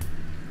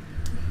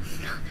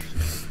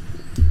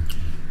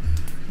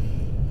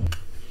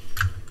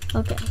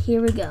 Okay,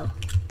 here we go.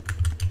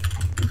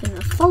 I'm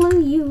gonna follow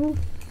you.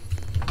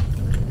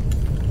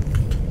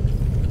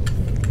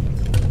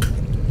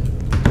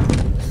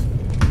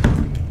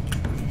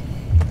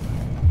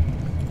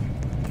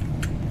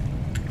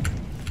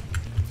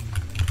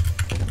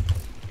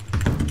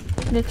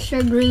 Make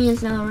sure green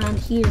is not around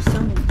here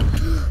somewhere.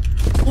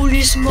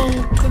 Holy smoke.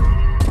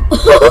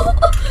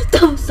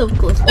 That was so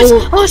close.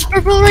 Oh, it's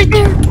purple right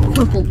there.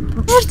 Purple.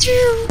 What's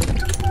you?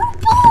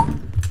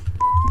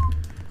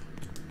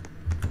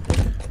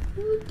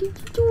 How did you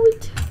do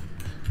it?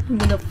 I'm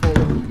gonna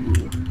follow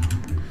you.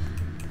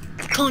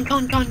 Come.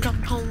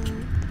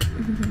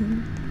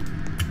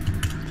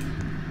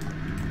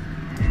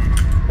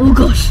 Oh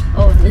gosh.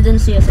 Oh, they didn't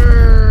see us.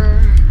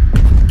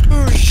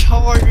 Who's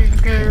hiding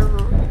there?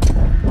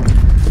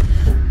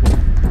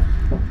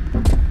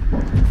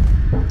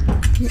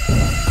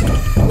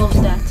 What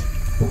was that?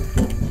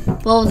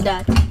 What was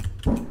that?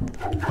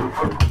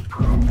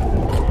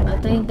 I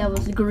think that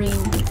was green.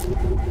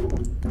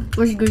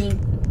 Where's green?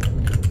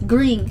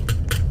 Green.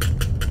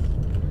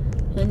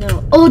 I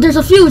know. Oh, there's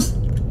a fuse!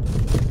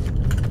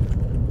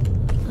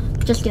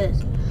 Just get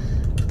it.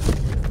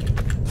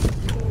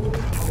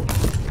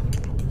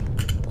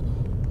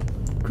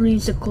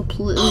 Green's a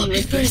completely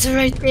It's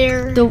right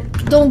there.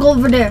 Don't go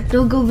over there.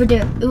 Don't go over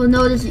there. It will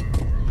notice you.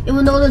 It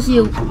will notice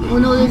you. It will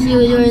notice you.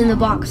 You're in the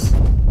box.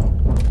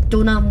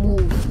 Do not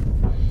move.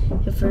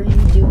 If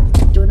you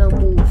do not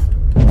move.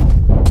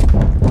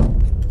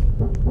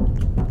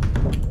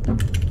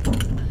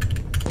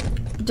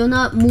 Do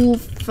not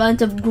move in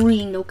front of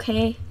green,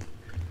 okay?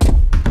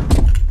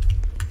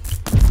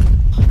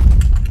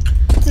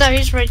 No,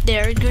 he's right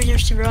there. Green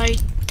is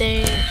right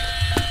there.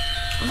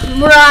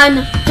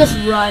 Run! Just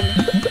run.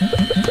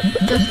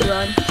 Just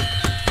run.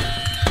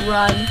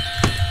 Run.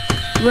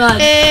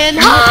 Run. And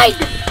hide!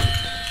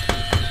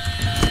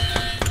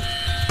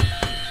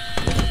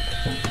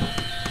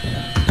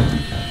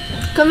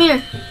 Come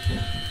here.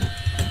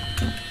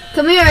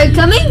 Come here. Are you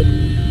coming?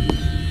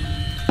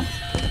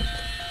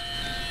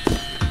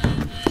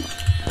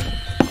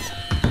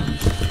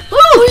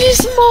 Holy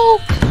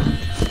smoke!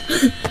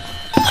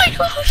 Oh my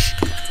gosh!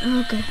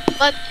 Okay.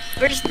 But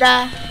where's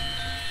the...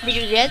 Did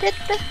you get it?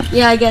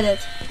 Yeah, I get it.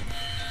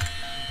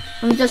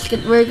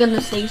 We're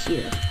gonna stay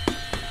here.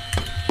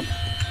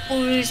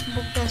 Holy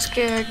smoke, that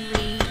scared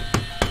me.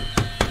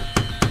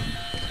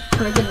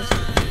 We're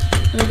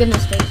gonna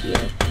stay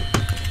here.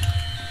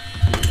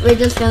 We're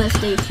just gonna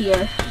stay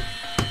here.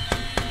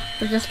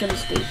 We're just gonna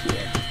stay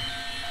here.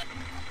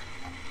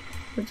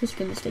 We're just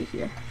gonna stay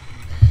here.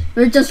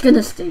 We're just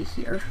gonna stay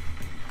here.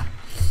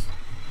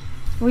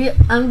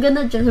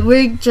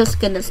 We're just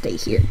gonna stay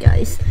here,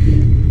 guys.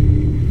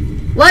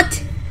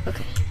 What?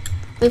 Okay.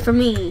 Wait for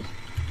me.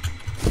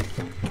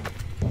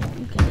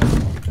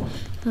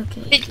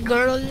 Okay. Big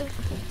girl.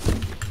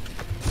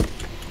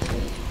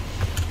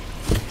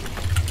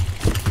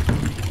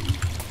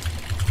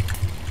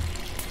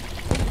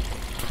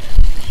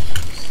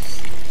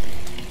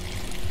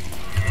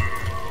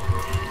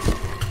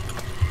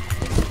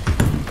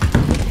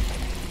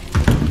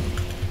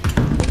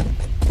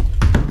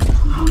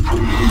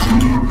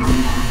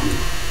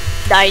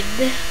 died.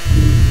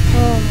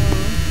 Oh.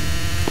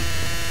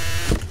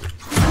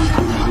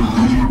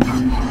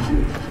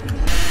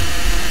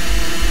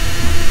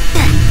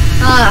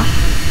 Ah.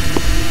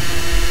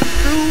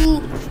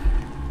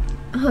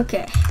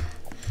 Okay.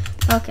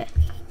 Okay.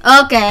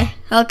 Okay.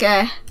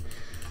 Okay.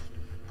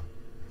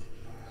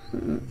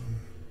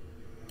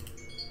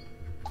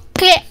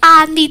 Okay,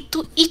 I need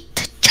to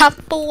eat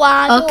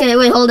champuano. Okay,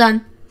 wait, hold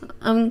on.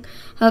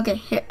 Okay,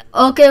 here.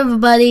 Okay,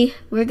 everybody,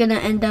 we're gonna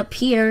end up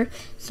here.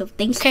 So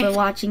thanks Okay. for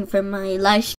watching for my live